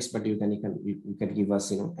plain text, but you can give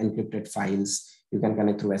us, encrypted files. You can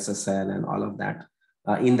connect through SSL and all of that.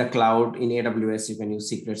 In the cloud, in AWS, you can use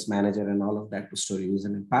secrets manager and all of that to store your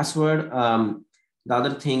username and password. The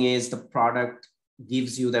other thing is the product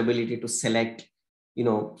gives you the ability to select,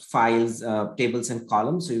 files, tables and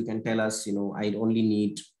columns. So you can tell us, I only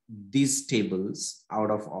need these tables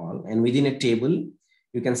out of all. And within a table,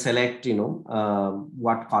 you can select,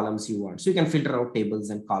 what columns you want. So you can filter out tables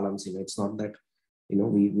and columns. It's not that, we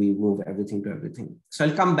move everything to everything. So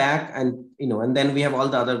I'll come back and, and then we have all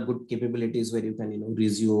the other good capabilities where you can,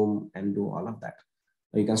 resume and do all of that.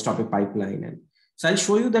 Or you can stop a pipeline. And so I'll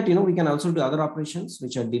show you that, we can also do other operations,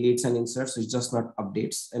 which are deletes and inserts. So it's just not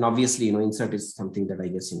updates. And obviously, insert is something that I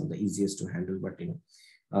guess, the easiest to handle, but,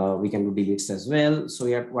 we can do deletes as well. So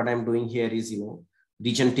yeah, what I'm doing here is,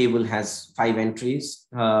 region table has 5 entries.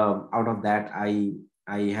 Out of that, I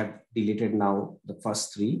have deleted now the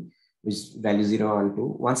first 3, which is value 0 and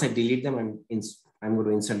 2. Once I delete them, I'm going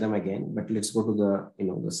to insert them again, but let's go to the,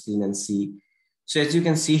 the screen and see. So as you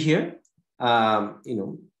can see here,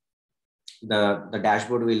 the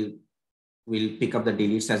dashboard will pick up the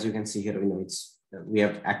deletes. As you can see here, we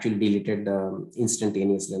have actually deleted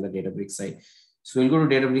instantaneously on the Databricks side. So we'll go to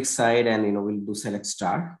Databricks side and we'll do select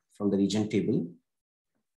star from the region table,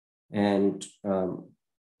 and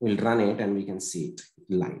we'll run it and we can see it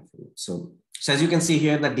live. So as you can see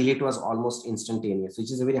here, the delete was almost instantaneous,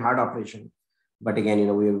 which is a very hard operation. But again, we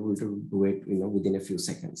were able to do it, within a few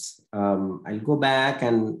seconds. I'll go back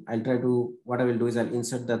and I'll try to, what I will do is I'll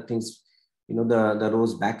insert the things, the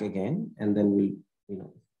rows back again, and then we'll,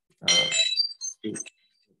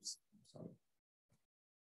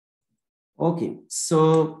 okay.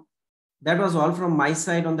 So that was all from my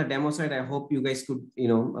side on the demo side. I hope you guys could,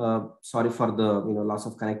 sorry for the, loss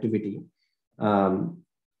of connectivity.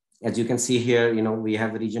 As you can see here, we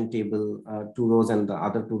have a region table, 2 rows, and the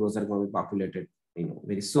other 2 rows are going to be populated,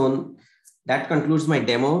 very soon. That concludes my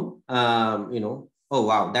demo. Oh,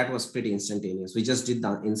 wow, that was pretty instantaneous. We just did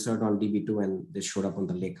the insert on DB2 and they showed up on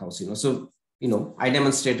the Lakehouse, So, I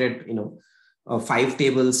demonstrated, 5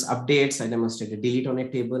 tables updates. I demonstrated delete on a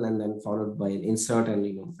table and then followed by an insert. And,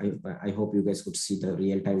 I hope you guys could see the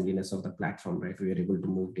real timeliness of the platform, right? We were able to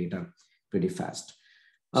move data pretty fast.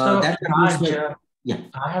 So Raj, yeah,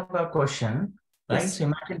 I have a question, right? Yes. So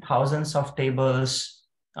imagine thousands of tables,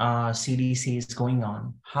 CDCs going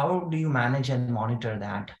on. How do you manage and monitor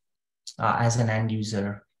that? as an end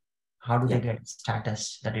user? How do they get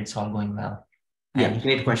status that it's all going well? Yeah,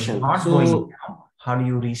 great question. Not going down, how do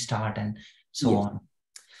you restart and so on?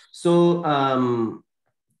 So,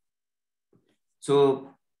 so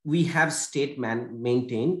we have state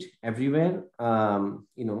maintained everywhere.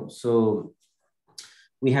 So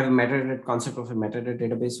we have a metadata concept of a metadata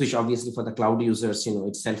database, which obviously for the cloud users,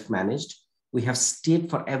 it's self-managed. We have state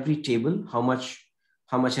for every table, how much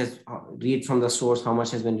has read from the source, how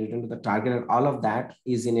much has been written to the target, and all of that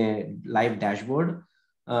is in a live dashboard.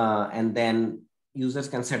 And then users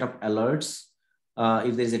can set up alerts.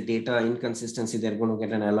 If there's a data inconsistency, they're going to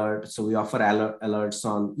get an alert. So we offer alerts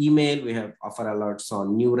on email. We have offer alerts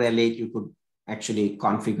on New Relic. You could actually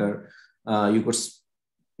configure. You could,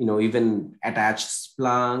 even attach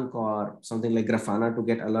Splunk or something like Grafana to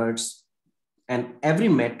get alerts. And every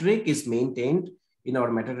metric is maintained in our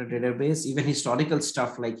metadata database. Even historical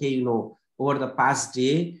stuff like, hey, over the past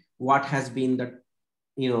day, what has been the,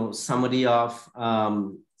 summary of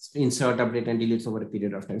insert, update, and deletes over a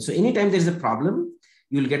period of time. So anytime there's a problem,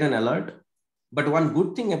 you'll get an alert. But one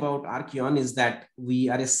good thing about Archeon is that we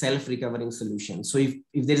are a self-recovering solution. So if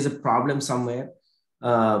there is a problem somewhere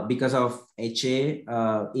because of HA,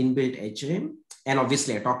 inbuilt HA, and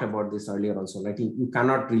obviously I talked about this earlier also, like you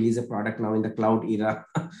cannot release a product now in the cloud era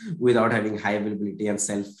without having high availability and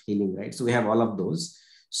self-healing, right? So we have all of those.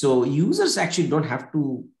 So users actually don't have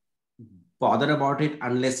to bother about it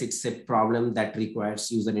unless it's a problem that requires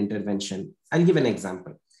user intervention. I'll give an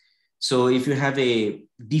example. So if you have a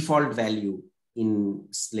default value in,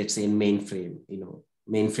 let's say in mainframe,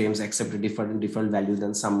 mainframes accept a different value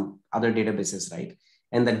than some other databases, right?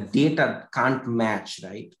 And the data can't match,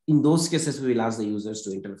 right? In those cases, we will ask the users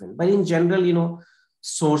to intervene. But in general,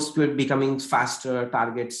 source code becoming faster,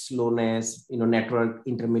 target slowness,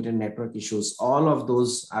 intermittent network issues, all of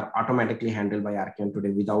those are automatically handled by Archeon today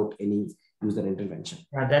without any user intervention.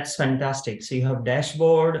 Yeah, that's fantastic. So you have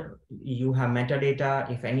dashboard, you have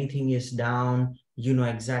metadata. If anything is down, you know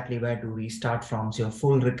exactly where to restart from. So your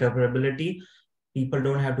full recoverability, people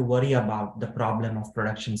don't have to worry about the problem of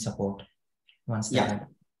production support once they have it.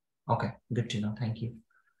 Okay, good to know. Thank you.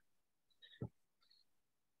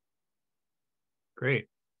 Great.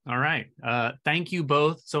 All right. Thank you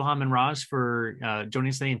both, Soham and Raj, for joining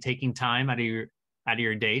us today and taking time out of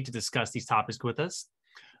your day to discuss these topics with us.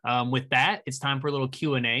 With that, it's time for a little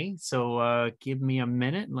Q&A. So give me a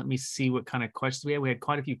minute and let me see what kind of questions we had. We had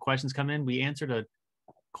quite a few questions come in. We answered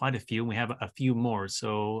quite a few, and we have a few more.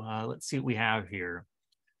 So let's see what we have here.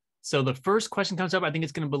 So the first question comes up. I think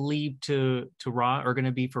it's going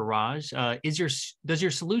to be for Raj. Does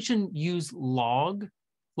your solution use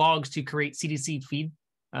logs to create CDC feed?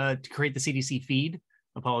 To create the CDC feed?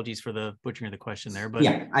 Apologies for the butchering of the question there, but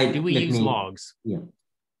do we use logs? Yeah.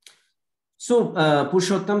 So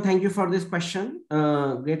Purushottam, thank you for this question.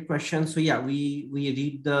 Great question. So yeah,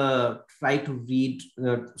 we try to read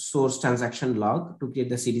the source transaction log to create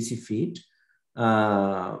the CDC feed.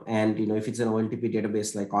 And if it's an OLTP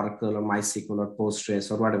database like Oracle or MySQL or Postgres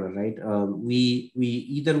or whatever, right? We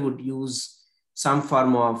either would use some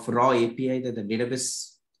form of raw API that the database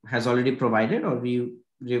has already provided, or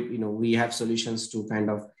we have solutions to kind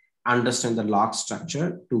of understand the log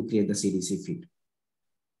structure to create the CDC feed.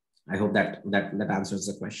 I hope that answers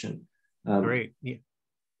the question. Great. Yeah.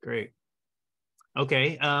 Great.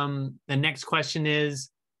 Okay. The next question is,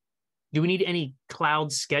 do we need any cloud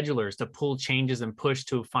schedulers to pull changes and push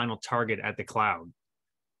to a final target at the cloud?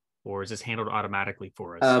 Or is this handled automatically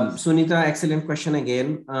for us? Sunita, excellent question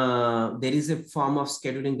again. There is a form of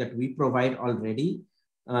scheduling that we provide already.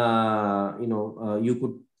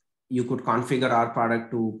 You could configure our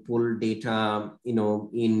product to pull data,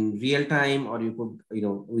 in real time, or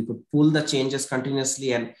we could pull the changes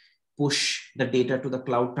continuously and push the data to the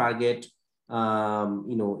cloud target,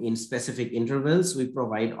 in specific intervals. We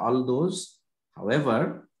provide all those.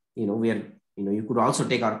 However, you could also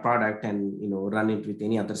take our product and, run it with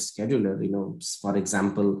any other scheduler, for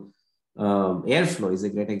example, Airflow is a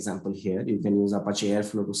great example here. You can use Apache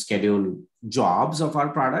Airflow to schedule jobs of our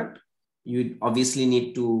product. You obviously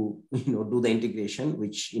need to, do the integration,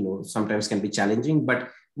 which, sometimes can be challenging, but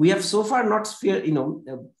we have so far not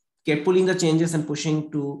kept pulling the changes and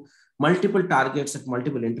pushing to multiple targets at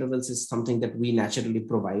multiple intervals is something that we naturally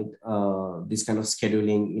provide, this kind of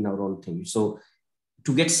scheduling in our own thing. So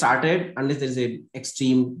to get started, unless there's an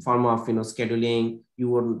extreme form of, scheduling, you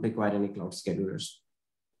wouldn't require any cloud schedulers.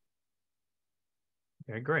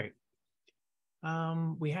 Okay, great.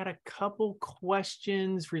 We had a couple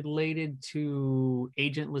questions related to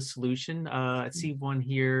agentless solution. I see one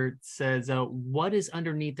here says, what is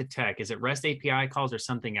underneath the tech? Is it REST API calls or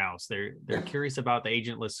something else? They're curious about the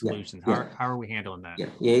agentless solutions. How are we handling that?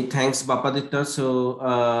 Yeah, thanks, Bapaditya.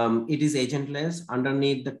 So it is agentless.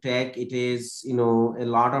 Underneath the tech, it is, a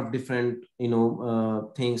lot of different,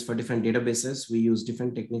 things for different databases. We use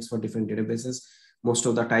different techniques for different databases. Most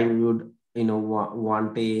of the time we would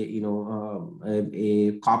want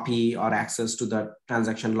a copy or access to the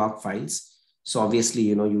transaction log files. So obviously,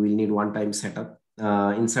 you will need one-time setup.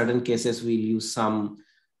 In certain cases, we'll use some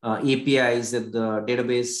APIs that the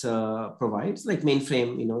database provides, like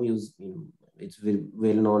mainframe. It's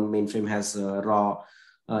well known. Mainframe has raw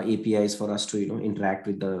APIs for us to interact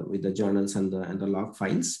with the journals and the log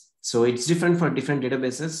files. So it's different for different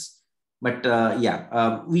databases. But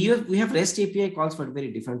we have REST API calls for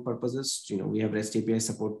very different purposes. We have REST API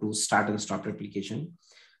support to start and stop replication.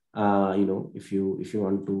 If you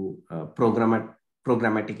want to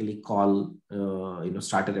programmatically call,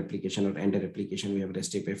 start a replication or end a replication, we have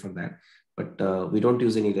REST API for that. But we don't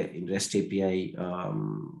use any REST API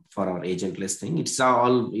for our agentless thing. It's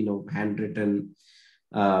all handwritten,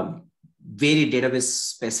 very database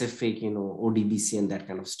specific, ODBC and that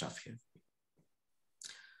kind of stuff here.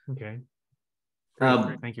 Okay.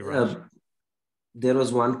 Thank you, Raj. There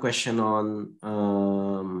was one question on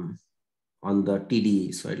the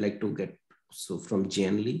TD, so I'd like to get from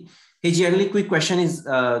Jianli. Hey Jianli, quick question is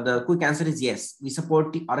the quick answer is yes. We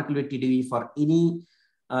support the Oracle with TDB for any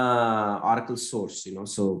Oracle source.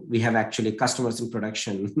 So we have actually customers in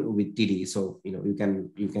production with TD. So you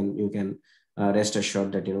can rest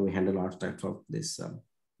assured that we handle all types of this.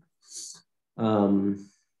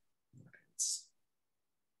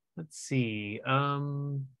 Let's see. Are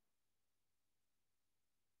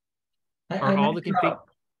I all like, the config?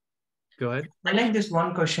 Go ahead. I like this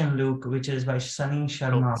one question, Luke, which is by Sunny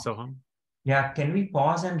Sharma. Yeah, can we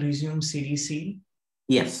pause and resume CDC?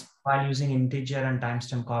 Yes. While using integer and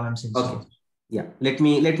timestamp columns in source. Yeah, let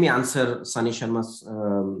me answer Sunny Sharma's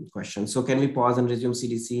question. So can we pause and resume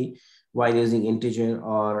CDC while using integer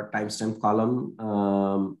or timestamp column?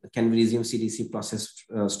 Can we resume CDC process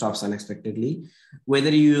stops unexpectedly? Whether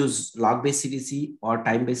you use log-based CDC or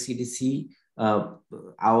time-based CDC,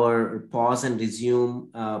 our pause and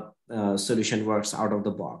resume solution works out of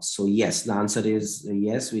the box. So yes, the answer is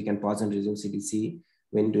yes, we can pause and resume CDC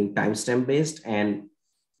when doing timestamp based, and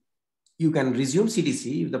you can resume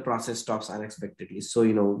CDC if the process stops unexpectedly. So,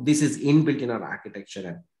 this is inbuilt in our architecture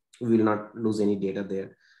and we will not lose any data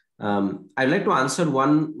there. I'd like to answer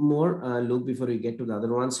one more, Luke, before we get to the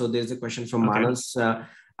other one. So there's a question from Manas.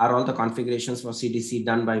 Are all the configurations for CDC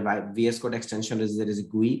done by VS Code extension? There is a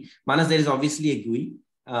GUI. Manas, there is obviously a GUI.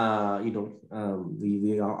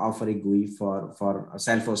 We offer a GUI for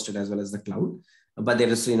self-hosted as well as the cloud. But there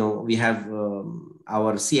is, we have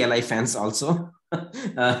our CLI fans also.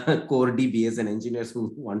 Core DBAs and engineers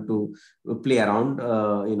who want to play around,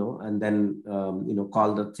 and then,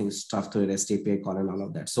 call the things stuff to a REST API call and all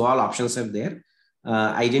of that. So all options are there.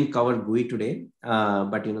 I didn't cover GUI today,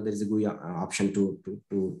 but, there is a GUI option to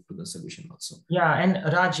the solution also. Yeah. And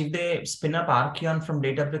Raj, if they spin up Archeon from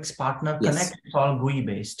Databricks Partner Connect, it's all GUI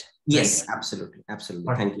based. Yes, right? Absolutely.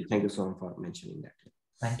 Thank you. Thank you so much for mentioning that.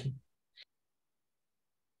 Thank you.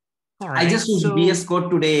 All right, I just use VS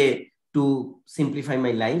Code today to simplify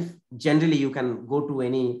my life. Generally, you can go to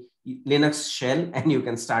any Linux shell and you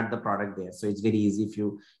can start the product there. So it's very easy. If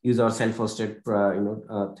you use our self-hosted,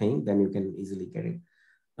 thing, then you can easily get it.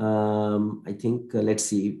 I think, let's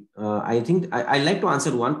see. I think I'd like to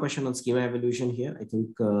answer one question on schema evolution here. I think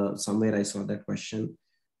somewhere I saw that question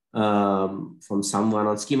from someone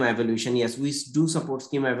on schema evolution. Yes, we do support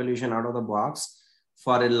schema evolution out of the box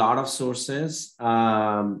for a lot of sources,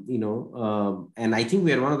 and I think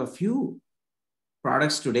we are one of the few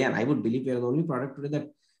products today, and I would believe we are the only product today that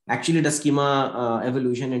actually does schema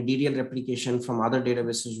evolution and DDL replication from other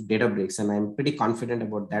databases to Databricks, and I'm pretty confident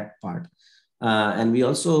about that part. And we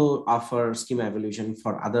also offer schema evolution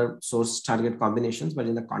for other source target combinations, but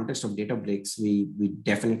in the context of Databricks, we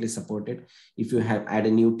definitely support it. If you add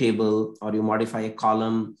a new table or you modify a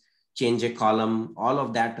column, change a column, all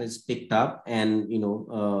of that is picked up, and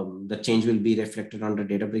the change will be reflected on the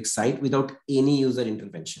Databricks site without any user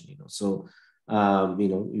intervention. So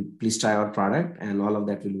you please try our product, and all of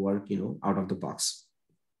that will work out of the box.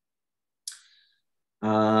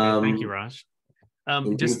 Thank you, Raj.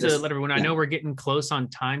 Just to let everyone, I know we're getting close on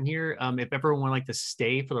time here. If everyone would like to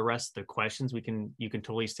stay for the rest of the questions, you can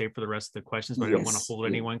totally stay for the rest of the questions, but I don't want to hold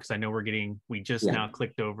anyone because I know we just now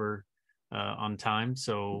clicked over on time.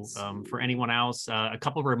 So for anyone else, a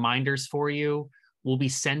couple of reminders for you. We'll be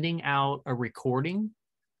sending out a recording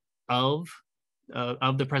of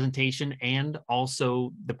the presentation and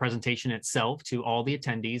also the presentation itself to all the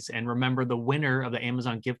attendees. And remember, the winner of the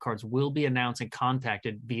Amazon gift cards will be announced and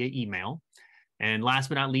contacted via email. And last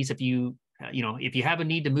but not least, if you have a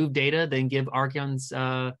need to move data, then give Archeon's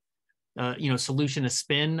solution a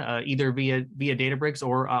spin, either via Databricks,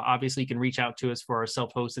 or obviously you can reach out to us for our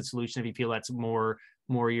self-hosted solution if you feel that's more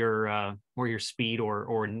your speed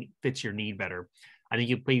or fits your need better. I think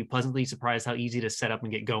you'll be pleasantly surprised how easy to set up and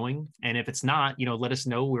get going. And if it's not, let us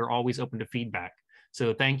know. We're always open to feedback.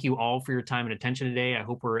 So thank you all for your time and attention today. I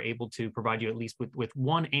hope we're able to provide you at least with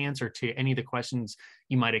one answer to any of the questions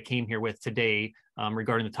you might have came here with today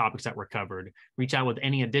regarding the topics that were covered. Reach out with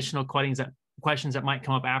any additional questions that might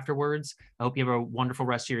come up afterwards. I hope you have a wonderful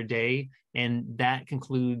rest of your day. And that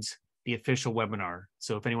concludes the official webinar.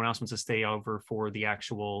 So if anyone else wants to stay over for the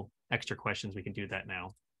actual extra questions, we can do that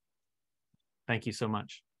now. Thank you so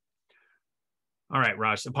much. All right,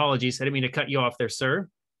 Raj, apologies. I didn't mean to cut you off there, sir.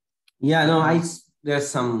 Yeah, no, there's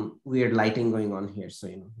some weird lighting going on here. So,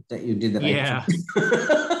 that you did the right thing.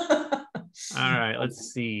 All right,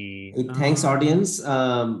 let's see. Thanks, audience.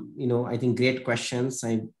 I think great questions.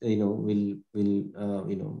 We'll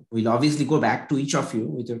obviously go back to each of you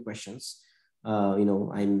with your questions.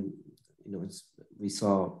 We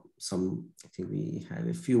saw some, I think we have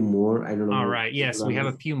a few more. I don't know. All right. Yes, we have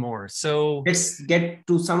a few more. So let's get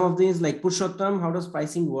to some of these, like Purushottam, how does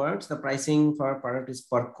pricing works? The pricing for our product is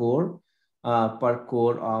per core of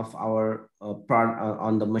our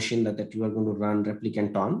on the machine that you are going to run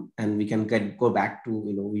replicant on, and we can go back to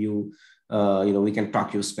we can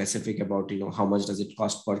talk you specific about how much does it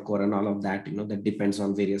cost per core and all of that. That depends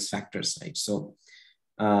on various factors, right? So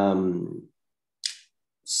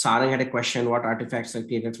Sarang had a question: what artifacts are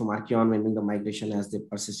created from Archeon when doing the migration as the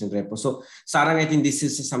persistent repo? So Sarang, I think this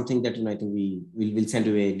is something that I think we will send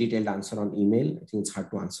you a detailed answer on email. I think it's hard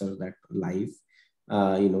to answer that live.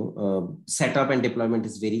 Setup and deployment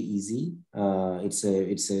is very easy. So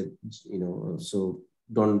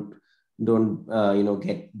don't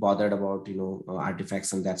get bothered about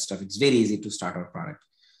artifacts and that stuff. It's very easy to start our product.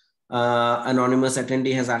 Anonymous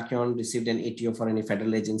attendee: has Archeon received an ATO for any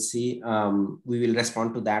federal agency? We will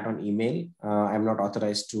respond to that on email. I'm not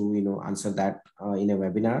authorized to answer that in a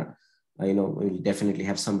webinar. We'll definitely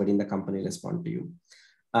have somebody in the company respond to you.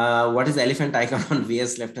 What is the elephant icon on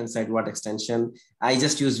VS left hand side? What extension? I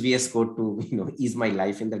just use VS Code to ease my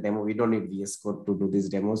life in the demo. We don't need VS Code to do this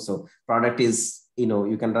demo. So product is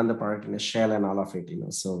you can run the product in a shell and all of it.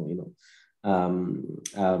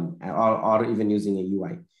 Or even using a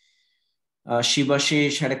UI.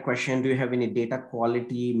 Shibashish had a question: do you have any data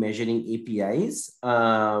quality measuring APIs?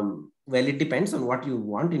 Well, it depends on what you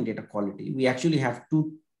want in data quality. We actually have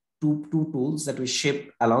two tools that we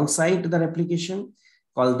ship alongside the replication,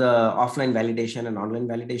 called the offline validation and online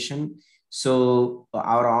validation. So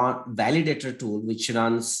our validator tool, which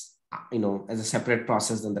runs as a separate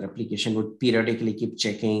process than the replication, would periodically keep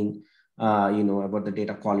checking about the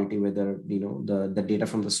data quality, whether the data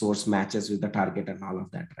from the source matches with the target and all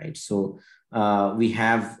of that, right? So we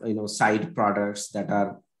have side products that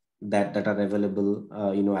are available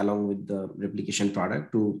along with the replication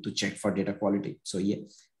product to check for data quality. So yeah,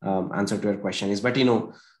 answer to your question is, but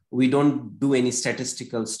we don't do any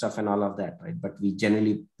statistical stuff and all of that, right? But we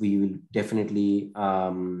will definitely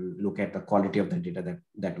look at the quality of the data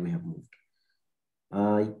that we have moved.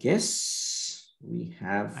 I guess we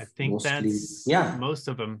have. I think that's most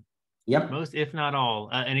of them. Yep. Most, if not all.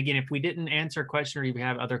 And again, if we didn't answer a question or you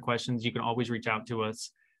have other questions, you can always reach out to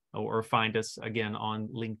us or find us again on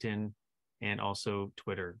LinkedIn and also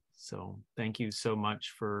Twitter. So thank you so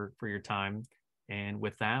much for your time. And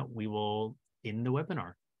with that, we will end the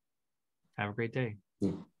webinar. Have a great day.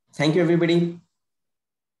 Thank you, everybody.